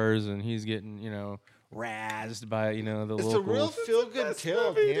bars and he's getting, you know, razzed by, you know, the It's local. a real feel-good kill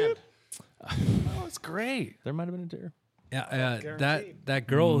at the end. Oh, it's great. There might have been a tear. Yeah, that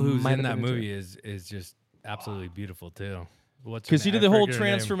girl who's Might in have that been a movie is just absolutely beautiful too. Because she did the whole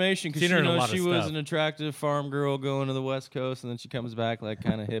transformation. Because Seen she, her in a you know, lot of she was stuff. an attractive farm girl going to the West Coast, and then she comes back like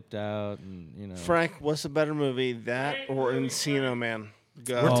kind of hipped out, and you know. Frank, what's a better movie, that or Encino Man?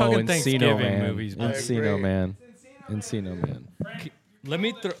 Go. We're talking Encino Thanksgiving Man. movies, man. Encino Man. Encino Man. Let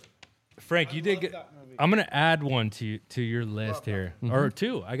me throw. Frank, you did get. I'm gonna add one to your list here, or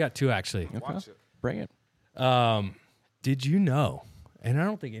two. I got two actually. Okay. Bring it. Did you know? And I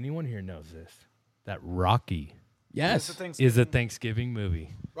don't think anyone here knows this. That Rocky Yes. is a Thanksgiving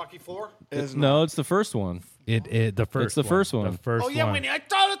movie. Rocky 4? No, it's the first one. The first. It's the first one. The first Oh yeah, one. when I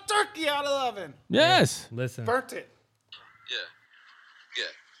throw the turkey out of the oven, Yes. Listen. burnt it. Yeah.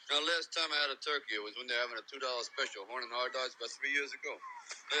 Now, last time I had a turkey, it was when they were having a $2 special, horn and hard dogs, about 3 years ago.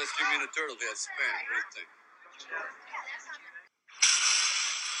 Last year, me and the turtles, they had spam. What do you think?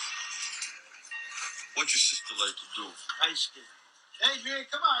 What's your sister like to do? Ice skate. Hey, man,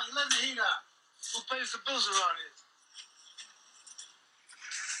 come on. You're letting the heat out. Who pays the bills around here?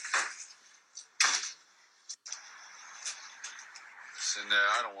 Listen,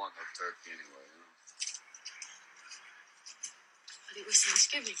 I don't want no turkey anyway. You know? But it was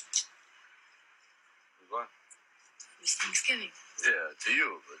Thanksgiving. What? It's Thanksgiving. Yeah, to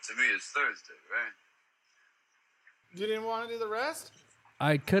you, but to me it's Thursday, right? You didn't want to do the rest?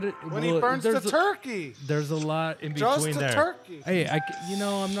 I could have. When he burns the turkey. There's a lot in Just between the there. turkey. Hey,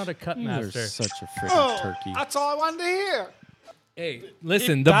 I'm not a cut master. There's such a freaking turkey. That's all I wanted to hear. Hey,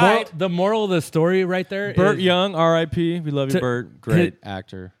 listen. He The died. moral of the story right there. Burt is Young, R.I.P. We love you, Burt. Great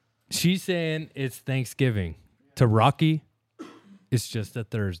actor. She's saying it's Thanksgiving. To Rocky, it's just a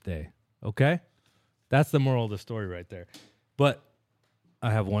Thursday. Okay, that's the moral of the story right there. But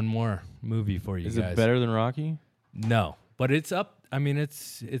I have one more movie for you Is guys. it better than Rocky? No, but it's up. I mean,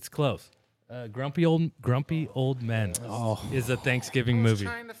 it's close. Grumpy Old Men is a Thanksgiving movie.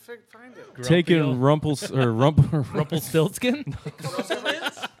 Trying to find it. Taking Rumpelstiltskin.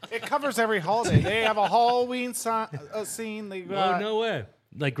 It covers every holiday. They have a Halloween scene. They Oh got no way!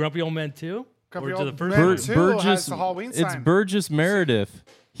 Like Grumpy Old Men 2? Grumpy Or to the Old first Men one? 2 has the Halloween It's sign. Burgess Meredith.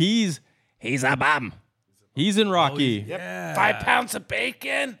 He's a bum. He's in Rocky. Yep. 5 pounds of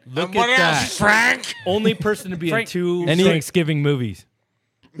bacon. Look And at that, Frank? Only person to be in Frank. 2 And he- Thanksgiving movies.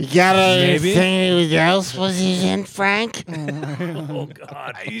 You got Maybe. anything else was he in, Frank? Oh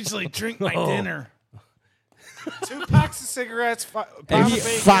God! I usually drink my Oh. dinner. 2 packs of cigarettes. Pound And of he-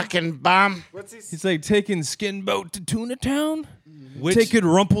 bacon. Fucking bum. What's he? He's like taking skin boat to Tuna Town. Which- Taking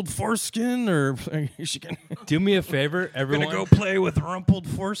rumpled foreskin, or Do me a favor, everyone. gonna go play with rumpled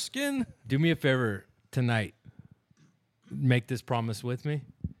foreskin. Do me a favor tonight. Make this promise with me.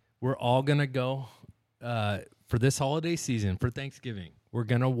 We're all gonna go for this holiday season for Thanksgiving. We're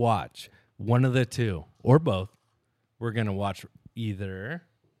gonna watch one of the two or both. We're gonna watch either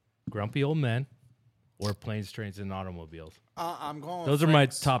Grumpy Old Men or Planes, Trains, and Automobiles. I'm going. Those are with my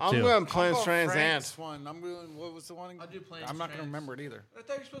Frank's. top I'm two. going I'm Planes, going Trains, Frank's and. one. I'm going. What was the one? I'll do Planes, I'm not going to Trains. remember it either. I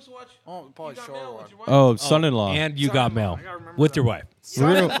thought you were supposed to watch. Oh, probably You Got short Mail one. with your wife. Oh, son-in-law. And You Got Mail I gotta remember with that. your wife.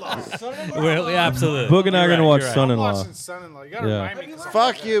 Son-in-law. Well, yeah, absolutely. Boog and I are You're gonna right, watch you're right. Son-in-law. I'm watching Son-in-Law. You gotta Yeah. remind me. 'cause I'm-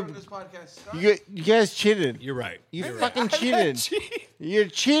 Fuck you. This podcast sucks. You guys cheated. You're right. You You're fucking cheated. You're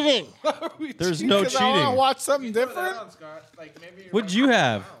cheating. There's no 'Cause I want to cheating. watch something Throw that different. on, Scott. Like, maybe you're What'd like, you oh,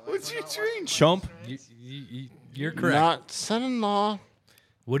 have? wow, like, What'd we're you not watching drink? Chump. You're correct. Not son-in-law.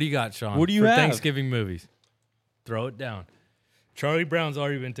 What do you got, Sean? What do you for have? Thanksgiving movies? Throw it down. Charlie Brown's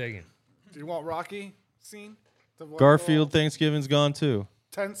already been taken. Do you want Rocky scene? The one Garfield little Thanksgiving's gone too.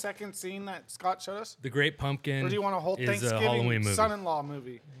 10-second scene that Scott showed us? The Great Pumpkin Or do you want a whole is a Thanksgiving Halloween movie. son-in-law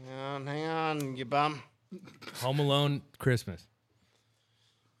movie? Hang on, you bum. Home Alone, Christmas.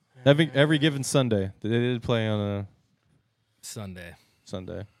 Every given Sunday, they did play on a Sunday.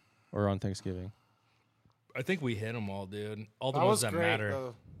 Sunday or on Thanksgiving. I think we hit them all, dude. All the That ones was that great, matter.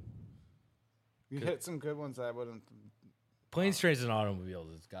 though. You hit some good ones that I wouldn't. Planes, Trains, and Automobiles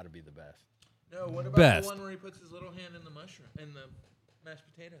has got to be the best. No, what about Best. the one where he puts his little hand in the mushroom in the mashed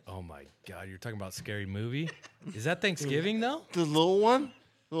potatoes? Oh my God, you're talking about Scary Movie? Is that Thanksgiving though? The little one?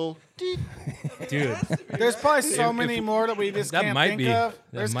 Little Dude, There's probably so If- many more that we just that can't might think be. of. That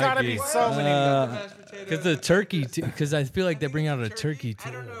There's might got to be. be so many. Because the turkey, because I feel like they bring out a turkey too.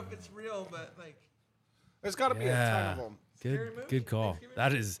 I don't know if it's real, but like. There's got to be a ton of them. Good call.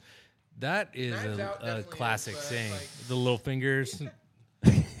 That is Knives Out a definitely classic is, but, saying. like- The little fingers.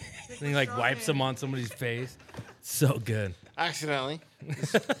 Thing like wipes them on somebody's face. So good. Accidentally.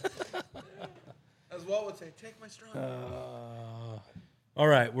 As Walt would say, take my strong. All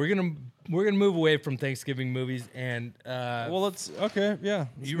right, we're gonna move away from Thanksgiving movies and Well, let's okay. Yeah.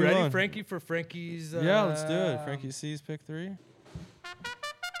 let's you move ready, on. Frankie, for Frankie's? Yeah, let's do it. Frankie C's pick 3.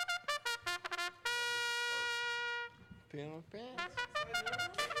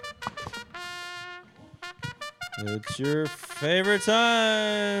 It's your favorite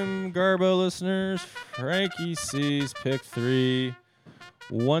time, Garbo listeners. Frankie C's pick 3.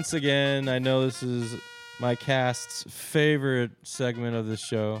 Once again, I know this is my cast's favorite segment of the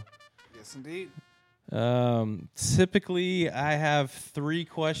show. Yes, indeed. Typically, I have 3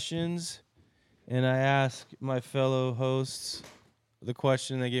 questions, and I ask my fellow hosts the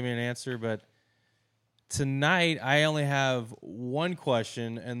question. They give me an answer, but tonight I only have 1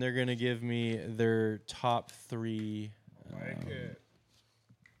 question, and they're going to give me their top 3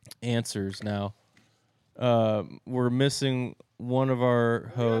 answers. Now, we're missing one of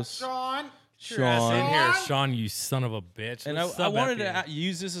our hosts, Sean. Sean. In here, Sean, you son of a bitch. And I wanted to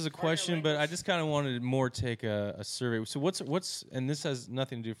use this as a question, but I just kind of wanted to more take a survey. So what's and this has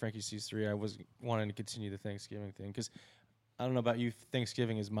nothing to do with Frankie C's 3. I was wanting to continue the Thanksgiving thing because I don't know about you.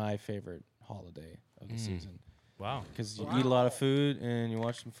 Thanksgiving is my favorite holiday of the season. Wow. Because you eat a lot of food and you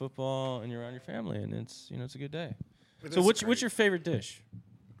watch some football and you're around your family and it's it's a good day. So what's your favorite dish?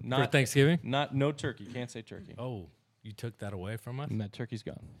 For Thanksgiving? No turkey. Can't say turkey. Oh, you took that away from us? And that turkey's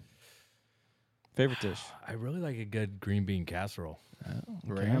gone. Favorite dish? I really like a good green bean casserole.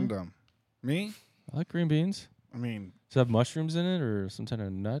 Random. Me? I like green beans. I mean, does it have mushrooms in it or some kind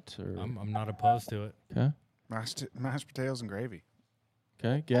of nut? Or I'm not opposed to it. Okay. Mashed potatoes and gravy.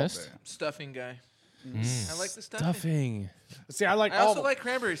 Okay, guest. Stuffing guy. I like the stuffing. Stuffing. See, I like I all. also like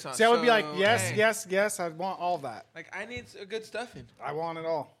cranberry sauce. See, I would be like, so, yes, hey. yes, yes. I want all that. Like I need a good stuffing. I want it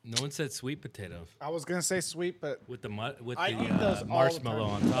all. No one said sweet potato I was gonna say sweet, but with the I eat those all the marshmallow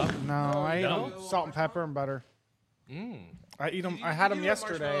on time. top. No, I eat No? them salt and pepper and butter. I eat them. I had them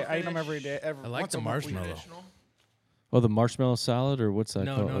yesterday. I eat them every day. I like once the a month. marshmallow. Oh, the marshmallow salad or what's that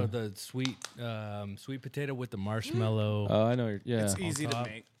No, called? no, the sweet potato with the marshmallow. Oh, I know. Yeah, It's easy to top.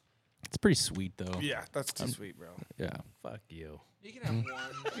 make. It's pretty sweet though. Yeah, that's too sweet, bro. Yeah. Fuck you. You can have one.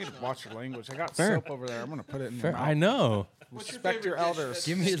 You need to watch your language. I got Fair. soap over there. I'm gonna put it in your Fair. mouth. I know. Respect your elders.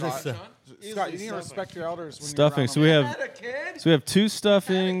 Give me Scott. this. Scott, you need to respect your elders. When Stuffing. So You're we around have we have 2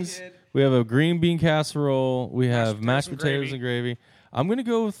 stuffings. We have a green bean casserole. We have mashed and potatoes gravy. and gravy. I'm gonna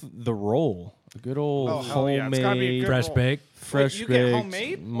go with the roll. A good old Oh, hell yeah. It's gotta be a homemade good Fresh roll. baked. fresh Wait, you baked. get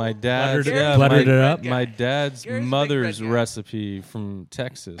homemade? My dad's Buttered it up. My dad's Gary's a big mother's bread guy. recipe from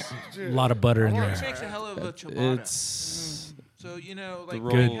Texas. A lot of butter in He there. makes a hell of a ciabatta. It's So you know, like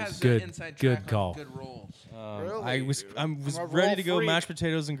roll. he has Good- the inside good track on call. Good rolls. Really, I was dude? I was I'm a ready roll to go freak. mashed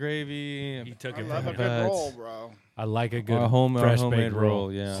potatoes and gravy. He took I it love from a me. good But- roll, bro. I like a good Our fresh homemade baked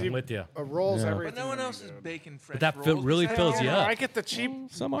roll, yeah. I'm with you. A roll's Yeah. everything. But no one to me, else is dude. baking fresh that rolls. fit really besides fills you you. up. I get the cheap.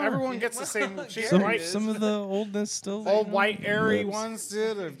 Some are. Everyone gets the same cheap Some, white. some of the oldness still. Old white airy lives. ones,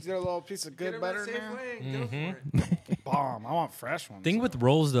 dude. There's a little piece of Get good him butter at in there. Safeway and go for it. Bomb. I want fresh ones. Thing with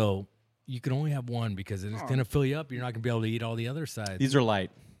rolls though, you can only have one because it's gonna fill you up. You're not gonna be able to eat all the other sides. These are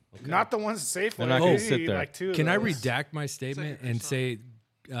light. Not the ones Safeway. They're not gonna You sit eat there. Like 2 of Can I those. redact my statement and say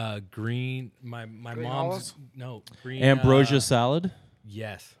green? My Green mom's olives? green Ambrosia salad.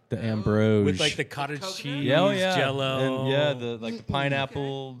 Yes, The ambrosia. with like the cottage cheese, yeah, oh, yeah. Jello. And yeah, the like the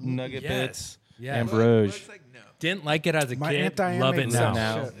pineapple nugget Yes. bits. Yes. Ambrosia. Looks like no. Didn't like it as a My kid. Aunt Diane Love it makes now.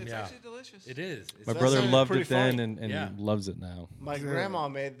 that shit. It's Yeah, actually delicious. it is. My It's brother actually loved pretty it then funny. and Yeah. loves it now. My grandma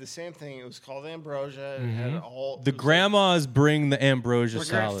made the same thing. It was called ambrosia. It had all The grandmas bring the ambrosia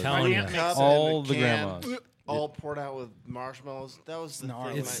salad. telling My you. aunt makes All in the can, grandmas. all poured out with marshmallows. That was the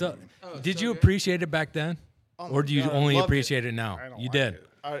thing. It's so. Oh, Did so you good. appreciate it back then, Oh or my do you God, I only loved appreciate it now? I don't You like did.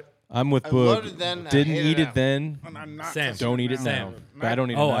 it. I'm with I Boog. loved it then, I Didn't hated eat it it now. then. And I'm not Sam, touching Don't eat it Sam. now. I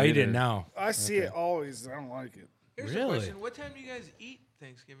don't eat it Oh, now I eat it either. now. I see it always. I don't like it. Here's Really? a question: what time do you guys eat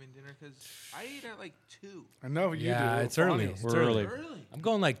Thanksgiving dinner? Because I eat at like 2. I know you Yeah, do. it's early. Funny. It's We're early. Early. I'm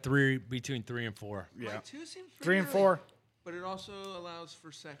going like between 3 and 4. Yeah. Like 2 seems pretty 3 and early. 4. But it also allows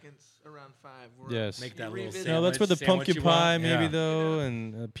for seconds around 5. Where Yes. Make you that little revisit- No, that's where the Sandwich pumpkin you want? pie, maybe Yeah. though,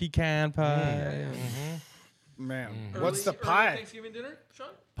 and pecan pie. Man, Early- what's the early pie? Thanksgiving dinner, Sean?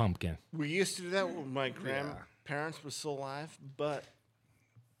 Pumpkin. We used to do that when my grandparents were still alive, but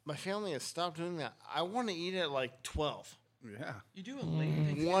my family has stopped doing that. I want to eat at like 12. Yeah, You do a late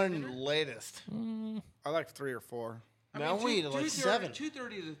Thanksgiving dinner? One latest. I like 3 or 4. Now we eat at like 7.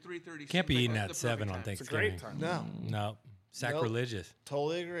 2:30 to 3:30. Can't be seems eating like at the 7 perfect on time. It's a great Thanksgiving. time. No, No, sacrilegious.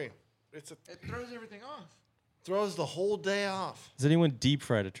 totally agree. It's a It throws everything off. Throws the whole day off. Does anyone deep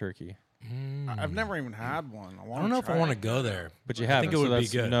fry a turkey? I've never even had one. I don't know if I want to go there. But you I haven't. think it so would be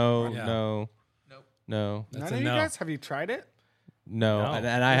that's good. No, Yeah. no, Nope. no, None That's of a you no. guys have you tried it? no, No.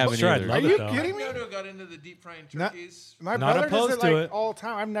 and I haven't Sure, I'd either. love Are it you though. kidding me? Noto got into the deep frying No. turkeys. My Not brother does opposed it to like it. all the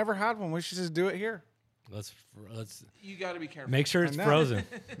time. I've never had one. We should just do it here. Let's You got to be careful. make sure it's know. frozen.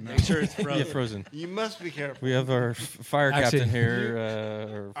 Make sure it's frozen. Yeah, frozen. You must be careful. We have our fire Actually, captain here.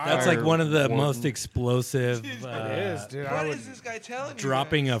 Or That's fire like one of the warden. most explosive. It is, dude. I What would. is this guy telling you?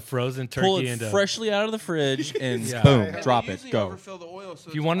 Dropping guys? a frozen Pull turkey it into. freshly out of the fridge and Yeah. boom, Yeah. drop They it, usually go. overfill the oil, so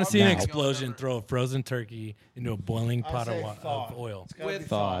If you it's want to see an obviously going explosion, over. throw a frozen turkey into a boiling pot say of thawed. oil. It's gotta be With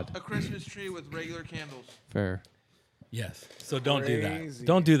Thawed. a Christmas tree with regular candles. Fair. Yes. So don't do that. Crazy.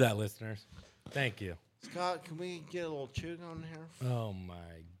 Don't do that, listeners. Thank you. Scott, can we get a little chewing on here? Oh my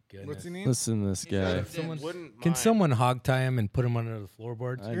goodness. What's he need? Listen to this guy. Wouldn't Can mind. someone hog tie him and put him under the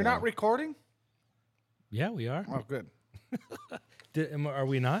floorboards? I You're know. not recording? Yeah, we are. Oh, good. Are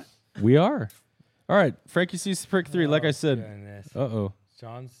we not? We are. All right, Frankie sees prick 3. Like I said. Goodness. Uh-oh.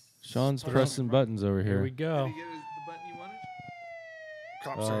 Sean's pressing buttons over Here here. we go. Did you get the button you wanted?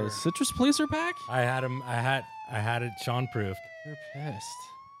 Cops are here. Citrus police are back? I had him. I had it Sean proofed. They're pissed.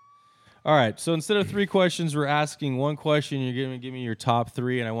 All right, so instead of 3 questions, we're asking 1 question. You're going to give me your top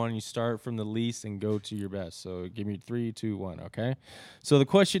 3, and I want you to start from the least and go to your best. So give me 3, 2, 1, okay? So the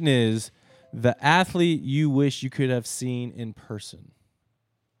question is, the athlete you wish you could have seen in person.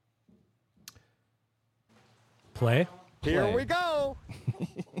 Play. Here we go.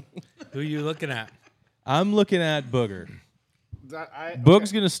 Who are you looking at? I'm looking at Booger. Okay.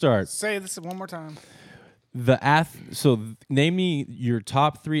 Boog's gonna start. Say this one more time. So name me your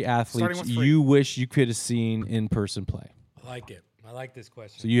top 3 athletes with free. you wish you could have seen in person play. I like it. I like this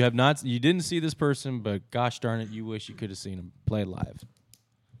question. So you didn't see this person, but gosh darn it, you wish you could have seen him play live.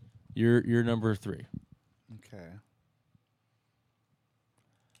 You're number 3. Okay.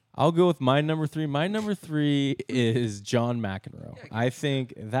 I'll go with my number 3. My number 3 is John McEnroe. I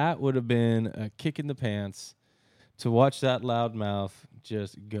think that would have been a kick in the pants to watch that loudmouth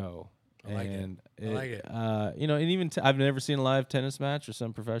just go. I like it. I like it. And even I've never seen a live tennis match or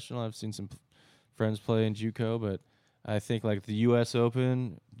some professional. I've seen some friends play in JUCO, but I think like the U.S.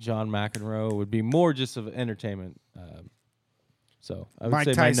 Open, John McEnroe would be more just of entertainment. So I would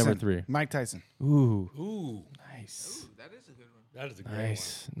say my number 3. Mike Tyson. Ooh, nice. Ooh, that is a good one. That is a great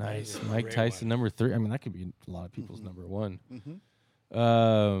Nice. one. Mike Tyson, number 3. I mean, that could be a lot of people's number 1.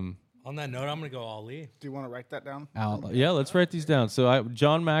 On that note, I'm going to go Ali. Do you want to write that down? Yeah, let's write these down. So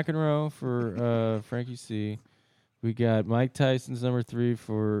John McEnroe for Frankie C. We got Mike Tyson's number 3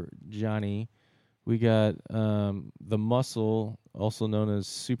 for Johnny. We got the Muscle, also known as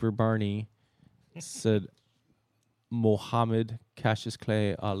Super Barney, said Muhammad Cassius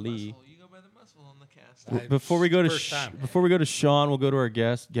Clay Ali. You go by the muscle on the cast. Before we go to Sean, we'll go to our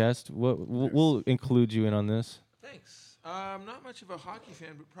guest. We'll include you in on this. Thanks. I'm not much of a hockey fan,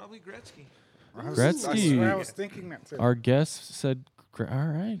 but probably Gretzky. Gretzky. I was thinking that too. Our guest said, all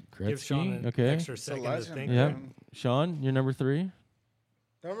right, Gretzky. Give Sean an okay. extra second to think. Yeah. Sean, you're number 3.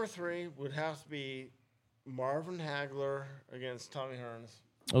 Number 3 would have to be Marvin Hagler against Tommy Hearns.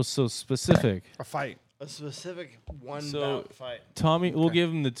 Oh, so specific. A fight. A specific one-bout fight. Tommy, we'll give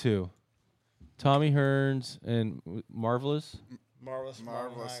him the 2. Tommy Hearns and Marvelous. Marvelous.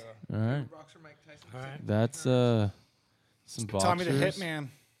 All right. Boxer Mike Tyson. All right. That's some boxers. Tommy the Hitman.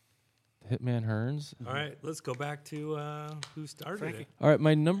 Hitman Hearns. All right, let's go back to who started it. All right,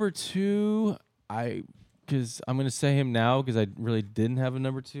 my number 2, because I'm going to say him now because I really didn't have a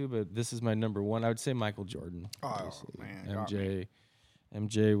number 2, but this is my number 1. I would say Michael Jordan. Oh, obviously. man.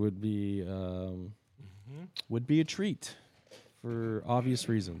 MJ would be a treat for obvious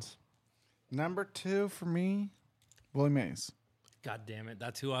reasons. Number 2 for me, Willie Mays. God damn it,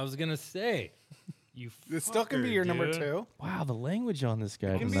 that's who I was gonna say. It still can be your number 2. Wow, the language on this guy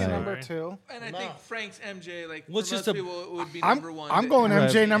It can be tonight. number 2. And I think Frank's MJ, like, Well, it's for just most a- people, it would be I'm number 1. I'm but- going Right.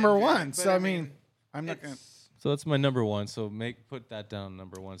 MJ number MJ, 1. but So I mean, I'm not going. it's- So that's my number 1. So put that down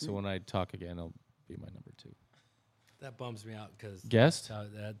number 1. So when I talk again, it'll be my number 2. That bums me out because Guest?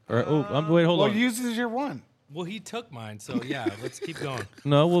 Wait, hold Well, on. use as your 1. well, he took mine, so yeah, let's keep going.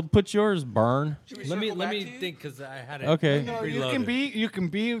 No, we'll put yours, Barn. Let me think because I had it. Okay. No, preloaded. you can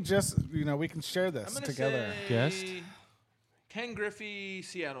be just, we can share this I'm gonna together. say Guest? Ken Griffey,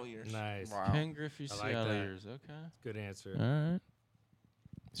 Seattle years. Nice. Wow. Ken Griffey, I like Seattle that. years. Okay. Good answer. All right.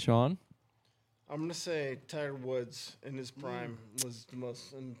 Sean? I'm going to say Tiger Woods in his prime was the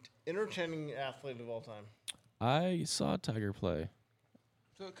most entertaining athlete of all time. I saw Tiger play,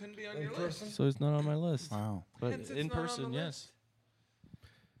 So it couldn't be on In your person? list. so it's not on my list. Wow. But Hence it's in not on person, the yes. list.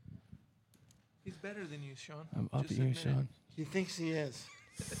 He's better than you, Sean. I'm up Just at you, admit it. Sean. He thinks he is.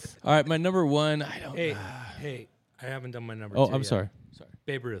 All right, my number 1. I don't. Hey, I haven't done my number Oh, 2 I'm yet. sorry.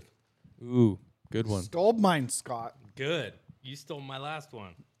 Babe Ruth. Ooh, good one. Stole mine, Scott. Good. You stole my last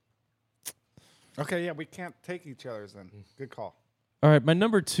one. Okay, yeah, we can't take each other's then. Good call. All right, my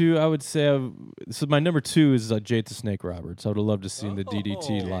number 2, I would say. So my number 2 is Jake the Snake Roberts. I would have loved to seen the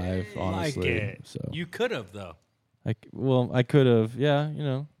DDT live. Honestly, Like it. so You could have though. I could have.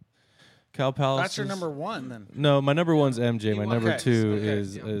 Yeah, Cal Palace. That's your number 1 then. No, my number 1's MJ. My number Okay. 2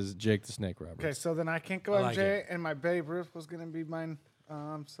 Okay. is Jake the Snake Roberts. Okay, so then I can't go I like MJ, and my Babe Ruth was going to be mine.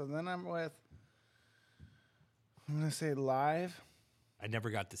 So then I'm going to say live. I never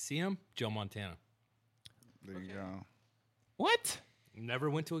got to see him. Joe Montana. There you go. What? Never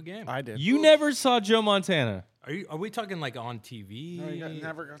went to a game. I did. You never saw Joe Montana? Are we talking like on TV? No,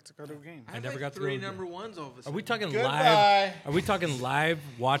 never got to go to a game. I never like got to 3 go to- number 1s all of a Are sudden. we talking Goodbye. live? Are we talking live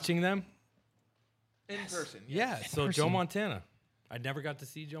watching them? in person? Yeah. So Joe Montana. I never got to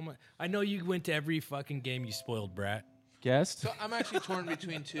see Joe. I know you went to every fucking game. You spoiled brat. Guest? So I'm actually torn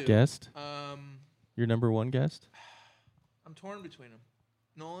between 2. Guest? Um, Your number 1 guest? I'm torn between them.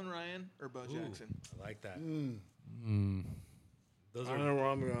 Nolan Ryan or Bo Jackson. I like that. Those I are don't know where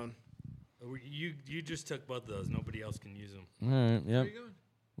I'm going. you just took both of those. Nobody else can use them. All right, Where yep. are you going?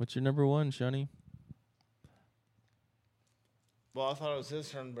 What's your number 1, Shunny? Well, I thought it was his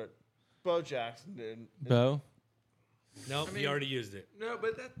turn, but Bo Jackson did. Bo? Nope, I mean- you already used it. No,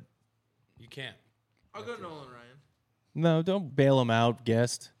 but that You can't. I'll go Nolan Ryan. No, don't bail him out,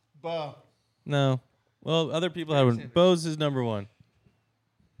 guest. Bo. No. Well, other people have one. Bo's is number one.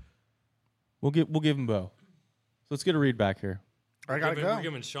 We'll give him Bo. So let's get a read back here. I gotta go. We're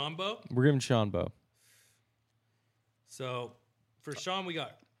giving Sean Bo. We're giving Sean Bo. So for Sean, we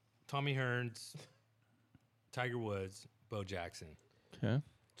got Tommy Hearns, Tiger Woods, Bo Jackson. Okay.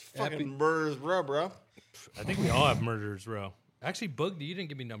 Fucking murderers row, bro. I think we all have murderers row. Actually, Boog, you didn't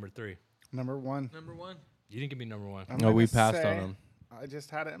give me number 3. Number 1. Number 1. You didn't give me number 1. No, we passed on him. I just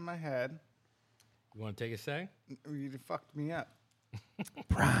had it in my head. You want to take a say? You fucked me up.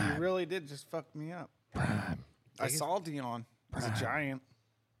 You really did just fuck me up. I saw Dion as a giant.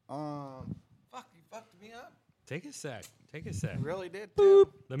 Fuck, you fucked me up. Take a sec. Take a sec. You really did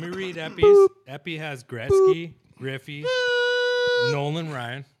too. Let me read Epi's. Epi has Gretzky, Griffey, Nolan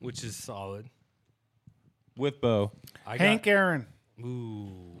Ryan, which is solid. With Bo. Hank Aaron.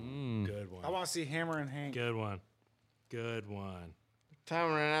 Ooh, good one. I want to see Hammer and Hank. Good one. Good one.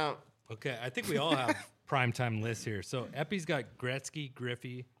 Time ran out. Okay, I think we all have primetime lists here. So Epi's got Gretzky,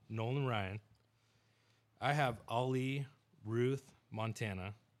 Griffey, Nolan Ryan. I have Ali, Ruth,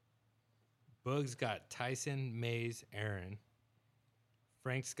 Montana. Boog's got Tyson, Mays, Aaron.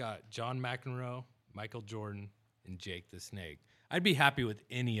 Frank's got John McEnroe, Michael Jordan, and Jake the Snake. I'd be happy with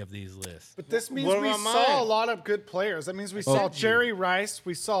any of these lists. But this means What we about saw mine? a lot of good players. That means we saw Jerry Rice.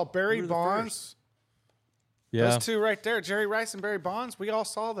 We saw Barry Bonds. Yeah. Those two right there, Jerry Rice and Barry Bonds, we all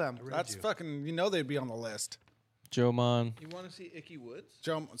saw them. That's fucking, they'd be on the list. Joe Mon. You want to see Icky Woods?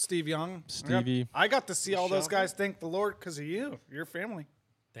 Steve Young. Stevie. I got to see all those guys thank the Lord because of you, your family.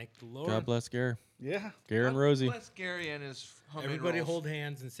 Thank the Lord. God bless Gary. Yeah. Gary and Rosie. Bless Gary and his humming Everybody rolls. hold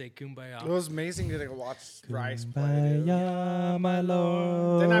hands and say kumbaya. It was amazing to watch Rice play. Dude. Kumbaya, my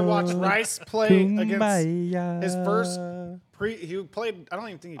Lord. Then I watched Rice play against Kumbaya. his first he played. I don't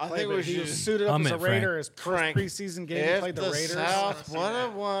even think he I played, think but we he should was suited up hum as a it, Frank. Raider. His first preseason game, he If played the the Raiders. South would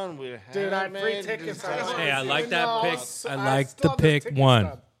have won, we'd have Dude, I had free made tickets. this- Hey, I like that No, pick. so- I I like still the have the pick ticket one.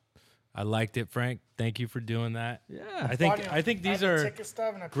 stub. I liked it, Frank. Thank you for doing that. Yeah. I think these are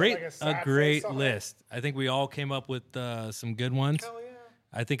a great list. I think we all came up with some good ones. Hell yeah.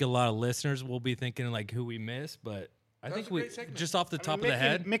 I think a lot of listeners will be thinking like who we missed, but I That think was a we great segment. just off the top of Mickey, the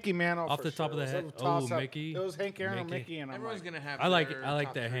head. Mickey Mantle. Off for the top of sure. the It head. was a toss-up. Mickey. It was Hank Aaron or Mickey. Mickey, and I'm Everyone's like, gonna have. I like their the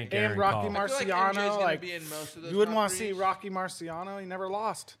top Hank three. Aaron and Rocky call. I feel like Marciano. MJ's gonna Like, be in most of those you wouldn't top want to see threes. Rocky Marciano. He never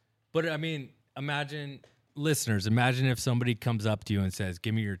lost. But I mean, imagine listeners. Imagine if somebody comes up to you and says,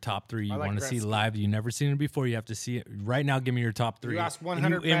 "Give me your top 3 you I like want to see Gretzky. live. You've never seen it before. You have to see it right now. Give me your top 3." You asked And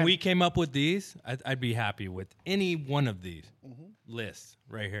 100 and we men. came up with these. I'd be happy with any one of these lists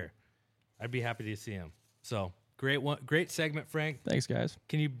right here. I'd be happy to see them. So great segment, Frank. Thanks, guys.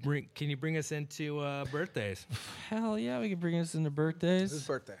 Can you bring us into birthdays? Hell yeah, we can bring us into birthdays. His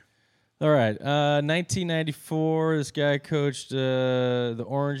birthday. All right. 1994, this guy coached the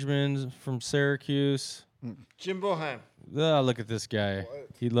Orangemen from Syracuse. Jim Boheim. Look at this guy.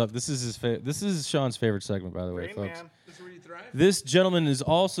 He loved this is his this is Sean's favorite segment, by the way, Rain folks. Man. This is where you thrive. This gentleman is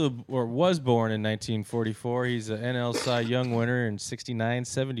also or was born in 1944. He's an NL Cy Young winner in 69,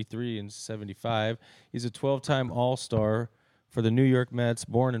 73, and 75. He's a 12-time All-Star for the New York Mets,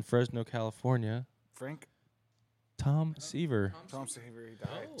 born in Fresno, California. Frank. Tom Seaver. Tom Seaver. He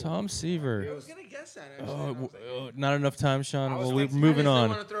died. Tom Seaver. I was gonna guess that actually. Not enough time, Sean. Well, we're I moving just on.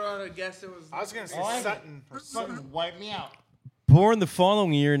 want to throw out a guess. It was. I was gonna say Sutton. Or Fucking Sutton. wipe me out. Born the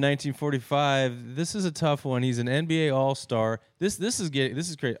following year, 1945. This is a tough one. He's an NBA All-Star. This is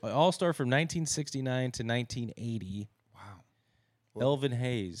great. All-Star from 1969 to 1980. Wow. Elvin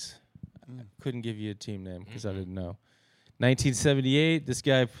Hayes. Couldn't give you a team name because I didn't know. 1978. This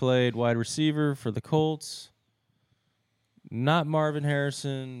guy played wide receiver for the Colts. Not Marvin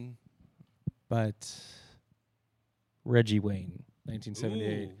Harrison, but Reggie Wayne.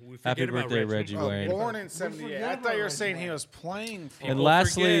 1978. Ooh, we Happy forget about birthday, Reggie. Reggie Wayne. Born in 78. I thought you were saying he was playing for. And People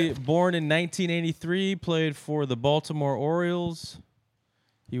lastly, forget. born in 1983, played for the Baltimore Orioles.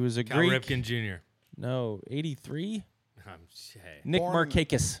 He was a Cal Greek. Ripken Jr. No, 83. Hey. Nick Born-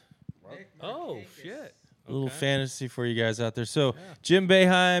 Markakis. Oh shit. A little Okay. fantasy for you guys out there. So Jim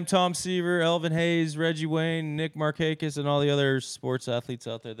Boeheim, Tom Seaver, Elvin Hayes, Reggie Wayne, Nick Markakis, and all the other sports athletes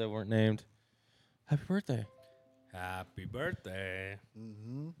out there that weren't named. Happy birthday. Happy birthday.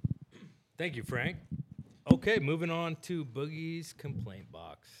 Thank you, Frank. Okay, moving on to Boogie's complaint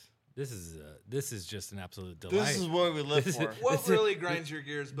box. This is just an absolute delight. This is what we live This is- for. What this is- really grinds your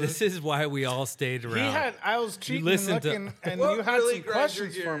gears, bud? This is why we all stayed around. I was cheating and listened to- looking, and What you had really some grinds your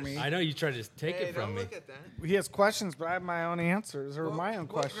questions for gears? me. I know you tried to take Hey, it from don't me. look at that. He has questions, but I have my own answers or my own What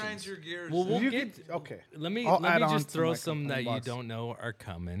questions. grinds your gears? Well, we'll You get. could- okay. Let me I'll add on just to throw my some that complaint you box. don't know are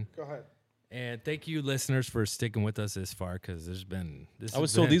coming, Go ahead. And thank you, listeners, for sticking with us this far because there's been I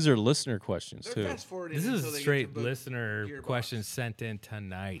was told these are listener questions too. This is straight listener questions sent in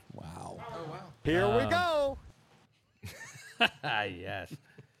tonight. Wow. Oh wow. Here we go. Yes.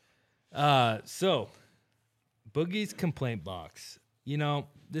 So, Boogie's complaint box. You know,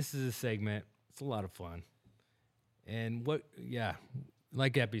 this is a segment. It's a lot of fun. And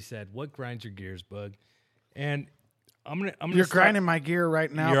like Epi said, what grinds your gears, Boog? And I'm gonna. You're grinding my gear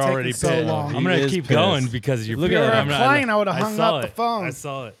right now. You're already so pissed. long. I'm gonna keep going because you're. Look at that. Replying, I would have hung up the phone. I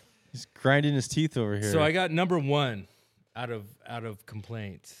saw it. He's grinding his teeth over here. So I got number 1 out of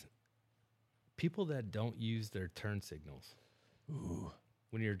complaints. People that don't use their turn signals. Ooh.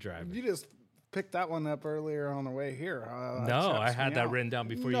 When you're driving. You just picked that one up earlier on the way here. No, I had that written down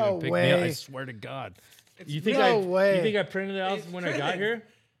before you even picked me up. I swear to God. You think I printed it out when I got here?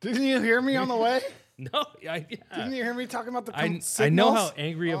 Didn't you hear me on the way? No, Didn't you hear me talking about the signals? I know how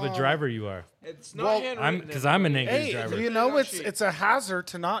angry of a driver you are. It's not handwritten. Because I'm an angry driver. You know it's a hazard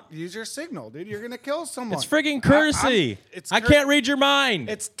to not use your signal, dude. You're gonna kill someone. It's friggin' courtesy. I can't read your mind.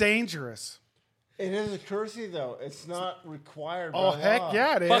 It's dangerous. It is a courtesy, though. It's not required. Oh, by heck law.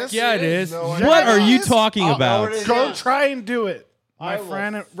 yeah, it is. Fuck yeah, it is. No, What are you talking about? Go try and do it, my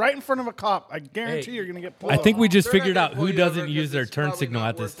friend. Right in front of a cop. I guarantee you're gonna get pulled. I think we just They're not figured gonna out pull who you doesn't over use 'cause their it's turn probably signal not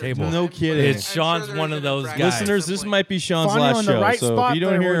at this worth their table. time. No kidding. It's I'm Sean's sure one there's of an those infraction. guys. Listeners, this might be Sean's Find you last in the show. right So spot, if you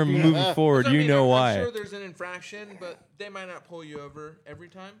don't there hear would him be- moving forward, I you mean, know I'm why. sure there's an infraction, but they might not pull you over every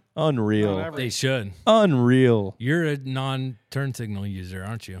time. Unreal. They should. Unreal. You're a non-turn signal user,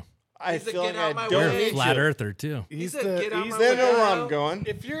 aren't you? I He's a feel get like out I my don't You're way. a need flat you. earther too. He's He's a the- get out he's my They way know where guy. I'm going.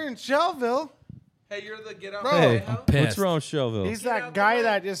 If you're in Shelville, Hey, you're the get out Bro, my way. Hey, Huh? pissed. what's wrong with Shelville? he's Get out that the guy way.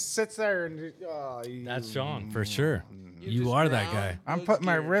 that just sits there and. That's Sean for sure. You just are that drown. guy. I'm Those putting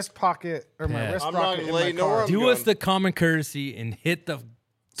my gears. wrist pocket or my Yeah. wrist I'm not rocket gonna in let my you know where car. I'm Do going. us the common courtesy and hit the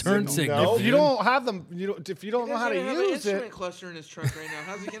turn signal. No. If you dude. don't have them, if you don't know how to He doesn't have an use instrument it. cluster in his trunk right now.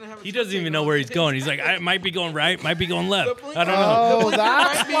 How's he gonna have? A He turn doesn't even signal? know where he's going. He's like, I might be going right, might be going left. The blinker- I don't know. Oh,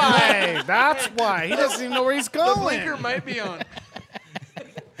 that's might be why. That's why. He doesn't even know where he's The blinker going. might be on.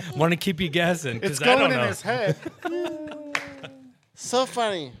 Want to keep you guessing It's because I don't going in know. his head. So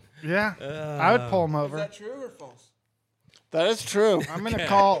funny. Yeah, I would pull him Is over. that true or false? That is true. I'm gonna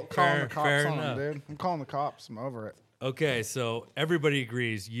call Fair- the cops fair on him, enough. dude. I'm calling the cops. I'm over it. Okay, so everybody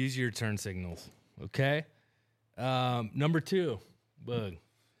agrees. Use your turn signals. Okay. Number 2, Bug.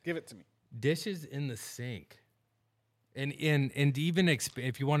 Give it to me. Dishes in the sink, and even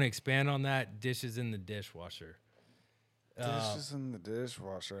if you want to expand on that, dishes in the dishwasher. Dishes in the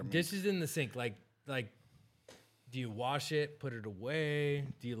dishwasher. I mean, Dishes in the sink, like, do you wash it, put it away?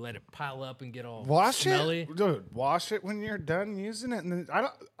 Do you let it pile up and get all wash smelly? it, dude. Wash it when you're done using it, and then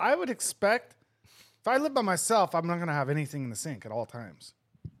I would expect. If I live by myself, I'm not gonna have anything in the sink at all times.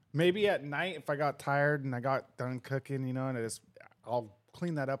 Maybe at night, if I got tired and I got done cooking, and I'll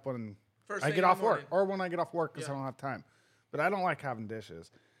clean that up when First I thing get in the off work morning. or when I get off work because I don't have time. But I don't like having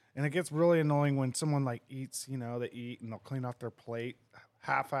dishes, and it gets really annoying when someone eats. They eat and they'll clean off their plate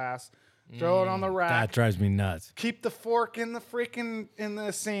half-ass, throw it on the rack. That drives me nuts. Keep the fork in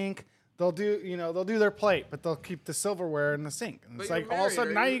the sink. They'll do their plate, but they'll keep the silverware in the sink. And But it's you're like all of a married,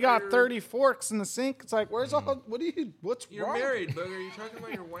 sudden are now you- you got are- 30 forks in the sink. It's like what's You're wrong? married, Bug. Are you talking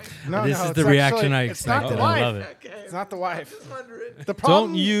about your wife? No, This no, is it's the reaction actually- I it's not expected. the I wife. love it. Okay. It's not the wife. Just wondering. The problem,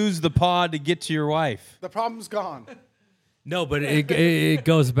 Don't use the pod to get to your wife. The problem's gone. No, but it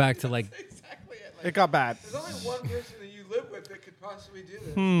goes back to like Exactly. It got bad. There's only one person that you live with that could possibly do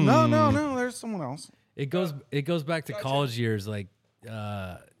this. No. There's someone else. it goes back to college years. Like,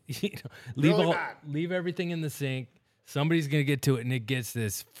 Really bad. leave everything in the sink. Somebody's gonna get to it, and it gets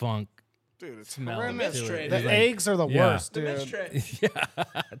this funk Dude, it's smell. horrendous. to it. The It's like- eggs are the yeah. worst, The Mitch dude. tray.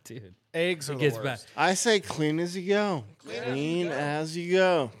 Yeah, dude. Eggs are It the gets worst. back. I say clean as you go. Clean as you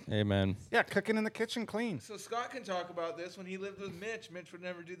go. Amen. Yeah, cooking in the kitchen clean. So Scott can talk about this. When he lived with Mitch, Mitch would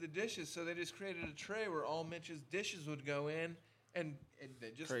never do the dishes, so they just created a tray where all Mitch's dishes would go in, and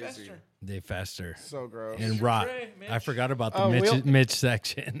they just Crazy. fester. They fester So gross. and Your rot. tray, Mitch. I forgot about the Oh, we'll- Mitch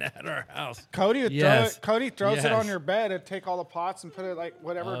section at our house. Cody would Yes. Cody throws it Yes. on your bed and take all the pots and put it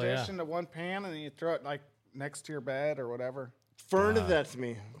whatever Oh, dish yeah. into one pan, and then you throw it next to your bed or whatever. Fern did that to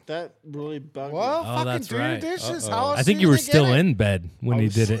me. That really bugged Well, me. Oh, fucking that's do your right. dishes. Uh-oh. How else I think are you were gonna get still it? in bed when I he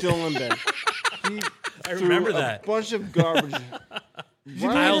was did it. Still in bed. I remember Threw that. A bunch of garbage. You need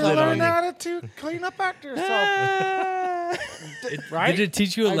piled to it on learn you. how to clean up after yourself. Right? Did it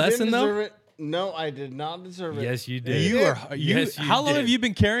teach you a I lesson didn't though? deserve it. No, I did not deserve it. Yes, you did. You are. Yes, you how long did. have you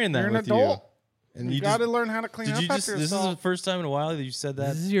been carrying that You're an with adult. you? And You you got to just, learn how to clean did up you just? after This is the yourself. first time in a while that you said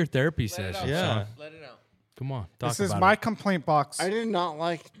that. This is your therapy Let it session. out. Yeah. Let it out. Come on, talk This is about my it. complaint box. I did not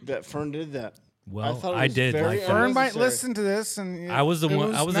like that Fern did that. Well, thought it I was did very like that. Fern might unnecessary. listen to this, and I was the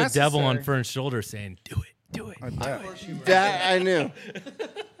one. I was the devil on necessary. Fern's shoulder saying, "Do it, do it." I bet. That I knew.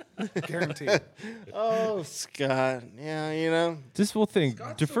 Guaranteed. Oh, Scott. Yeah, you know. This whole thing.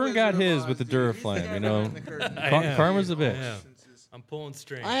 Scott's the Defern got Wizard of his Oz, with the dude. He's the Duraflame, guy you know. behind the curtain. Karma's a I bitch. am. I'm pulling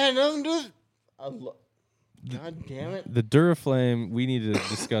strings. I had nothing to do with God damn it. The Duraflame, we need to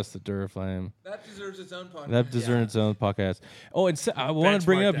discuss the Duraflame. That deserves its own podcast. That deserves its own podcast. Oh, and I wanted to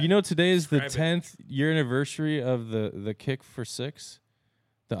bring Benchmark up, that. you know, today is the Describe it. 10th year anniversary of the kick for six,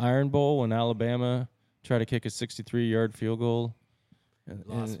 the Iron Bowl, when Alabama tried to kick a 63-yard field goal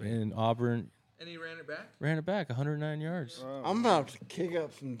in Auburn. And he ran it back? Ran it back 109 yards. I'm about to kick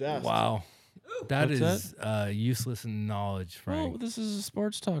up some dust. Wow. That What's is useless knowledge, Frank. Oh, this is a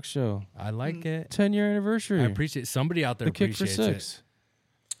sports talk show. I like it. 10-year anniversary. I appreciate somebody out there the kick for appreciates six. it.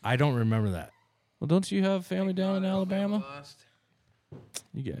 I don't remember that. Well, don't you have family down in Alabama? Lost.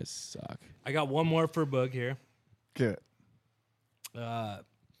 You guys suck. I got one more for Boog here. Good.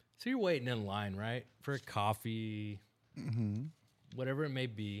 So you're waiting in line, right, for a coffee, whatever it may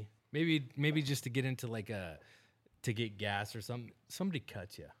be. Maybe just to get into to get gas or something. Somebody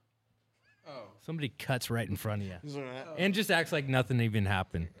cuts you. Oh. Somebody cuts right in front of you, Is there that? and just acts like nothing even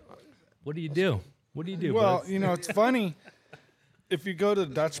happened. What do you do? What do you do? Well, bud? you know, it's funny. If you go to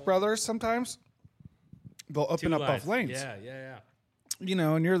Dutch Brothers, sometimes they'll open Two up lines. both lanes. Yeah. You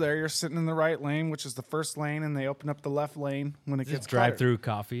know, and you're there, you're sitting in the right lane, which is the first lane, and they open up the left lane when it gets Just cluttered. drive-through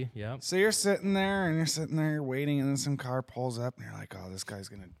coffee. Yeah. So you're sitting there, you're waiting, and then some car pulls up, and you're like, "Oh, this guy's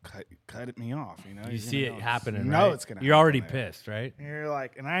gonna cut it me off." You know, You He's see gonna it go- happening. You know right? it's gonna. You're happen already there. pissed, right? And you're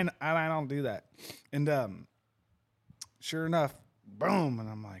like, and I don't do that. And sure enough, boom, and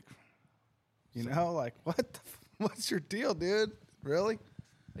I'm like, you know, like what's your deal, dude? Really?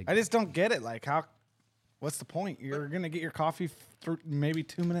 I just don't get it. Like, what's the point? You're gonna get your coffee through maybe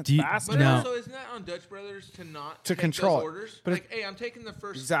 2 minutes Do you- faster. But No. also, isn't that on Dutch Brothers to not To take control those it. orders? But Like, hey, I'm taking the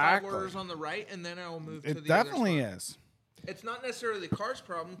first Exactly. 5 orders on the right, and then I will move to It the definitely other spot. is. It's not necessarily the car's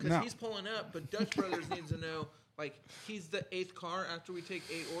problem because No. he's pulling up, but Dutch Brothers needs to know, like, he's the 8th car. After we take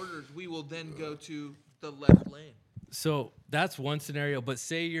 8 orders, we will then go to the left lane. So that's one scenario. But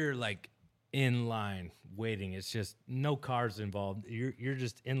say you're like in line waiting. It's just no cars involved. You're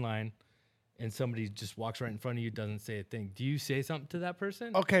just in line, and somebody just walks right in front of you, doesn't say a thing. Do you say something to that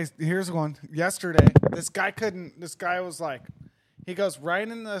person? Okay, here's one. Yesterday, this guy was like, he goes right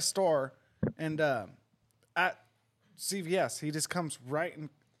in the store, and at CVS, he just comes right and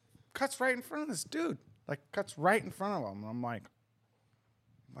cuts right in front of this dude. Like, cuts right in front of him. And I'm like,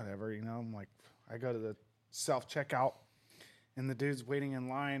 whatever, you know. I'm like, I go to the self-checkout, and the dude's waiting in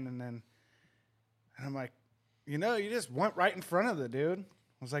line, and I'm like, you know, you just went right in front of the dude. I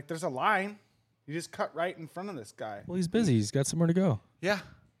was like, there's a line. You just cut right in front of this guy. Well, he's busy. He's got somewhere to go. Yeah.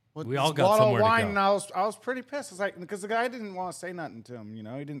 We all got somewhere to wine, go. and I was pretty pissed. I was like, because the guy didn't want to say nothing to him. You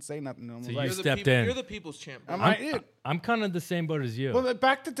know, he didn't say nothing to him. So I was you like, stepped in. You're the people's champ. bro. I'm like, dude. I'm kind of the same boat as you. Well, but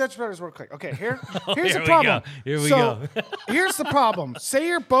back to Dutch Brothers real quick. Okay, here's here the we problem. go. Here we So, go. here's the problem. Say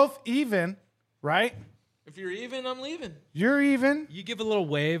you're both even, right? If you're even, I'm leaving. You're even. You give a little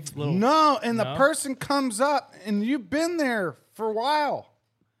wave. Little, No, and the No? person comes up, and you've been there for a while,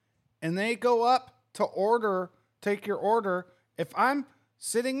 and they go up to take your order. If I'm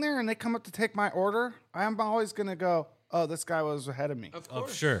sitting there and they come up to take my order, I'm always gonna go, "Oh, this guy was ahead of me." Of Oh,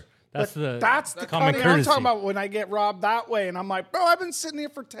 course. sure. That's the common common courtesy. I'm talking about when I get robbed that way, and I'm like, "Bro, I've been sitting here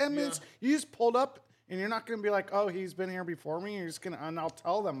for 10 minutes. You just pulled up, and you're not gonna be like, "Oh, he's been here before me." You're just gonna, and I'll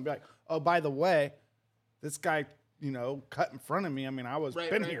tell them, be like, "Oh, by the way, this guy, you know, cut in front of me. I mean, I was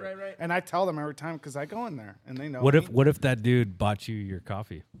been here." Right. And I tell them every time because I go in there, and they know. What me. if that dude bought you your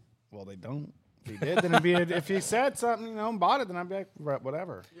coffee? Well, they don't. If he did, then it'd be if he said something, you know, and bought it, then I'd be like, "Right,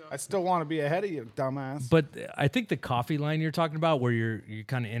 whatever." I still want to be ahead of you, dumbass. But I think the coffee line you're talking about, where you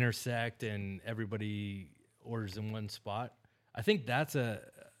kind of intersect and everybody orders in one spot, I think that's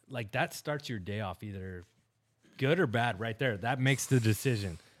that starts your day off either good or bad right there. That makes the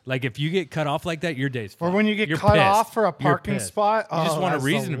decision. Like if you get cut off like that, your day's Or fucked. when you get You're cut pissed. off for a You're parking pissed. spot, You just want a that's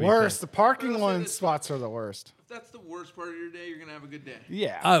reason the to be worst. pissed. The parking Well, one it's- spots are the worst. If that's the worst part of your day, you're gonna have a good day.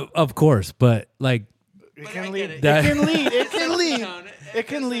 Yeah, Of course, but like it But I can get lead. it. It That- can lead. It It can sets the lead. tone. It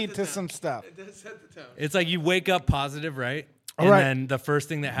can does lead set to the some tone. stuff. It does set the tone. it's like you wake up positive, right? All And right. then the first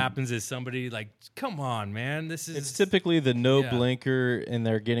thing that happens is somebody like, "Come on, man, this is." It's typically the no Yeah. blinker, and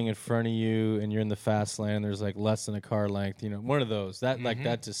they're getting in front of you, and you're in the fast lane. And there's like less than a car length. You know, one of those. That like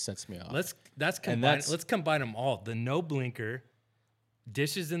that just sets me off. Let's combine them all. The no blinker,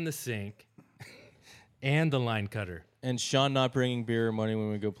 dishes in the sink, and the line cutter. And Sean not bringing beer or money when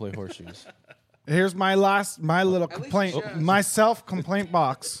we go play horseshoes. Here's my little complaint, my self-complaint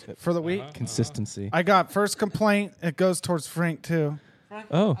box for the week. Consistency. I got first complaint. It goes towards Frank too.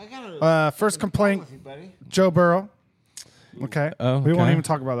 Oh. First complaint, Joe Burrow. Okay. Oh, we won't okay. even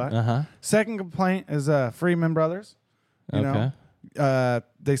talk about that. Uh-huh. Second complaint is Freeman Brothers. You know,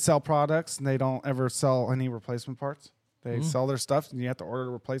 they sell products and they don't ever sell any replacement parts. They sell their stuff and you have to order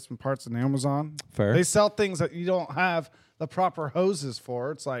the replacement parts on Amazon. Fair. They sell things that you don't have the proper hoses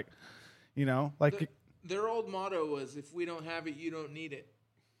for. It's like, you know, like their old motto was, if we don't have it, you don't need it.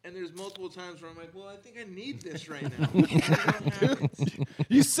 And there's multiple times where I'm like, well, I think I need this right now. I don't have it.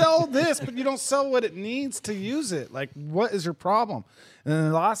 you sell this, but you don't sell what it needs to use it. Like, what is your problem? And then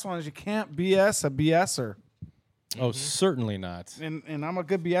the last one is you can't BS a BSer. Oh, certainly not. And I'm a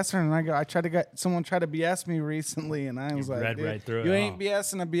good BSer, and I tried to get someone tried to BS me recently, and I was like, read dude, right through it, you ain't huh?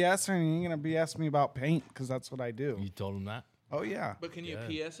 BSing a BSer, and you ain't gonna BS me about paint because that's what I do. You told him that? Oh yeah, But can you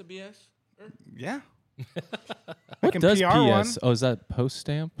PS a BS? yeah. What can does PR PS? one. Oh, is that post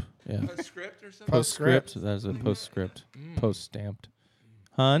stamp? Yeah. A script or something? Postscript. That is a postscript. Post stamped.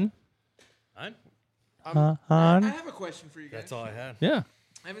 Hun? Hun? I Hun? have a question for you guys. That's all I had. Yeah.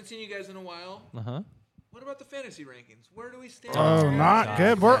 I haven't seen you guys in a while. Uh-huh. What about the fantasy rankings? Where do we stand? Oh, not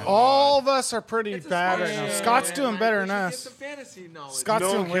good. We're all of us are pretty It's a bad sports right now. show. Scott's doing better We than should us. Get some fantasy knowledge. Scott's No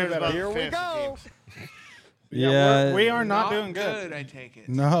one doing way cares better. about Here we fantasy go. games. Yeah, we are not doing good. I take it.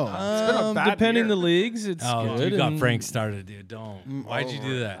 No, it's been a bad Depending year. the leagues, it's Oh, good. you got and- Frank started, dude. Don't. Why'd you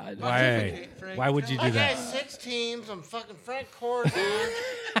do that? Why? Frank, Why would you do I that? got 6 teams. I'm fucking Frank Core, dude.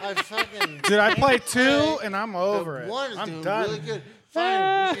 I fucking. Dude, I play 2 and I'm over it. One is I'm doing done. really good.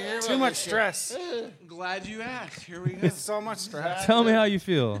 Fine. You should hear Too about much this shit. stress. Glad you asked. Here we go. It's so much stress. Tell me how you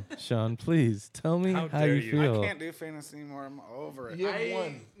feel, Sean. Please tell me How how dare you you. feel. I can't do fantasy anymore. I'm over it. You have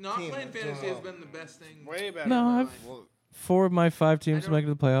one Not team playing that's fantasy doing has well. been the best thing. Way better. No, than I've mine. 4 of my 5 teams don't- make it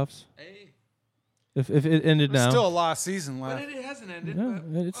to the playoffs. Hey, If it ended There's now, still a lot of season but left. it hasn't ended. No,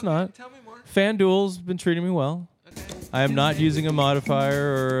 but, it's okay, not. Tell me more. FanDuel's been treating me well. Okay. I am not using a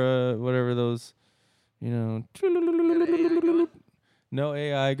modifier or whatever those, no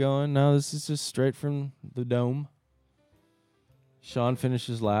AI going. No, this is just straight from the dome. Sean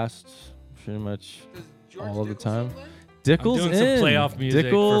finishes last pretty much Does George all of the Dickel time. still play? Dickel's I'm doing some in. playoff music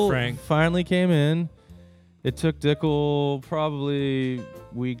for Dickel Frank. finally came in. It took Dickel probably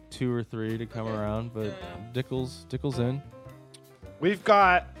week 2 or 3 to come around, but Dickel's in. We've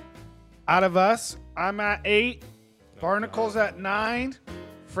got, out of us, I'm at 8, Barnacle's at 9,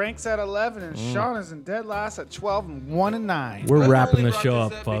 Frank's at 11, and Sean is in dead last at 12 and 1 and 9. We're Brett wrapping only the brought show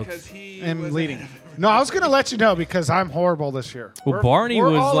this up, because folks. he And was leading. ahead of No, I was going to let you know because I'm horrible this year. Well, Barney we're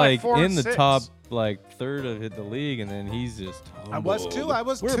was all like 4 in and the 6. top third of the league, and then he's just I was 2. I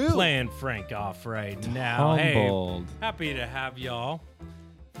was We're 2. playing Frank off right now. humbled. Hey, happy to have y'all.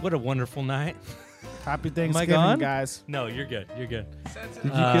 What a wonderful night. Happy I Thanksgiving, gone? guys. No, you're good. You're good. Did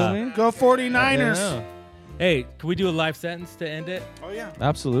you kill me? Go 49ers. Yeah. Hey, can we do a life sentence to end it? Oh, yeah.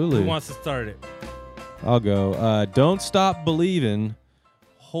 Absolutely. Who wants to start it? I'll go. Don't stop believing.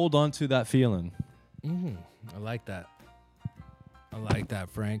 Hold on to that feeling. I like that. I like that,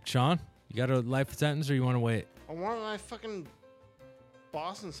 Frank. Sean, you got a life sentence or you want to wait? I want my fucking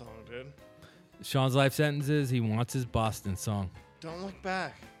Boston song, dude. Sean's life sentence is he wants his Boston song. Don't look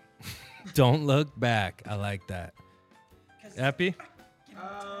back. Don't look back. I like that. Epi?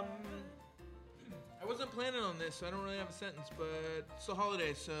 I wasn't planning on this, so I don't really have a sentence, but it's the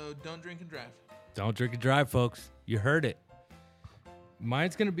holidays, so don't drink and drive. Don't drink and drive, folks. You heard it.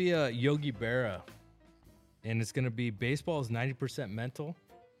 Mine's going to be a Yogi Berra. And it's going to be baseball is 90% mental,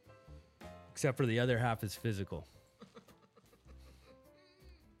 except for the other half is physical.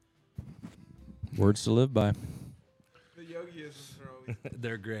 Words to live by. The yogiisms are always.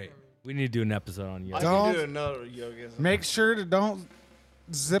 They're great. We need to do an episode on I yoga. Don't- can do another yogism. Make sure to don't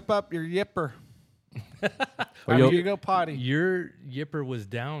zip up your yipper. Or After yo- you go potty. Your yipper was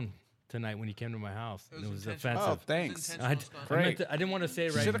down tonight when you came to my house. It was It was intentional. Oh, offensive. thanks. Intentional I stunt. meant to- I didn't want to say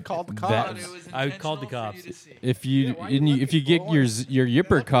it right. Should have called the That- cops. But it was I called the intentional for cops. you to see. If you why are you if you looking get for your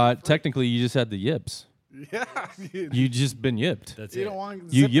yipper caught, technically you just had the yips. Yeah. You just been yipped. That's You it. don't want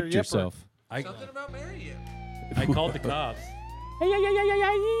to You zip your yipped yipper. yourself. Something about Mary you. I called the cops. Hey,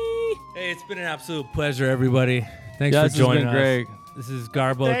 it's been an absolute pleasure, everybody. Thanks Yeah, for this has joining been us. great. This is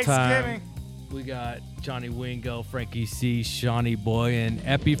Garbo time. Thanksgiving. We got Johnny Wingo, Frankie C, Shawnee Boy, and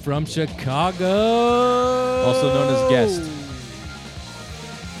Epi from Chicago. Also known as guest.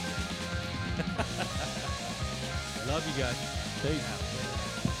 Love you guys. Peace.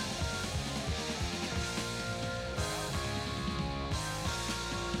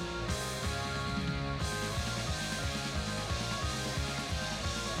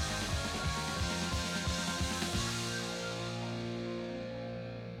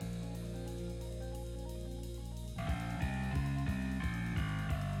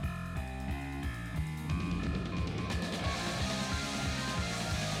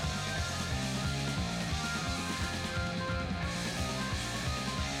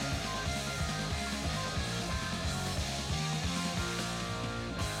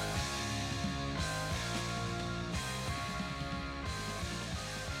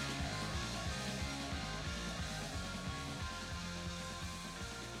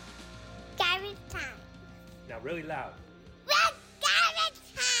 Now really loud.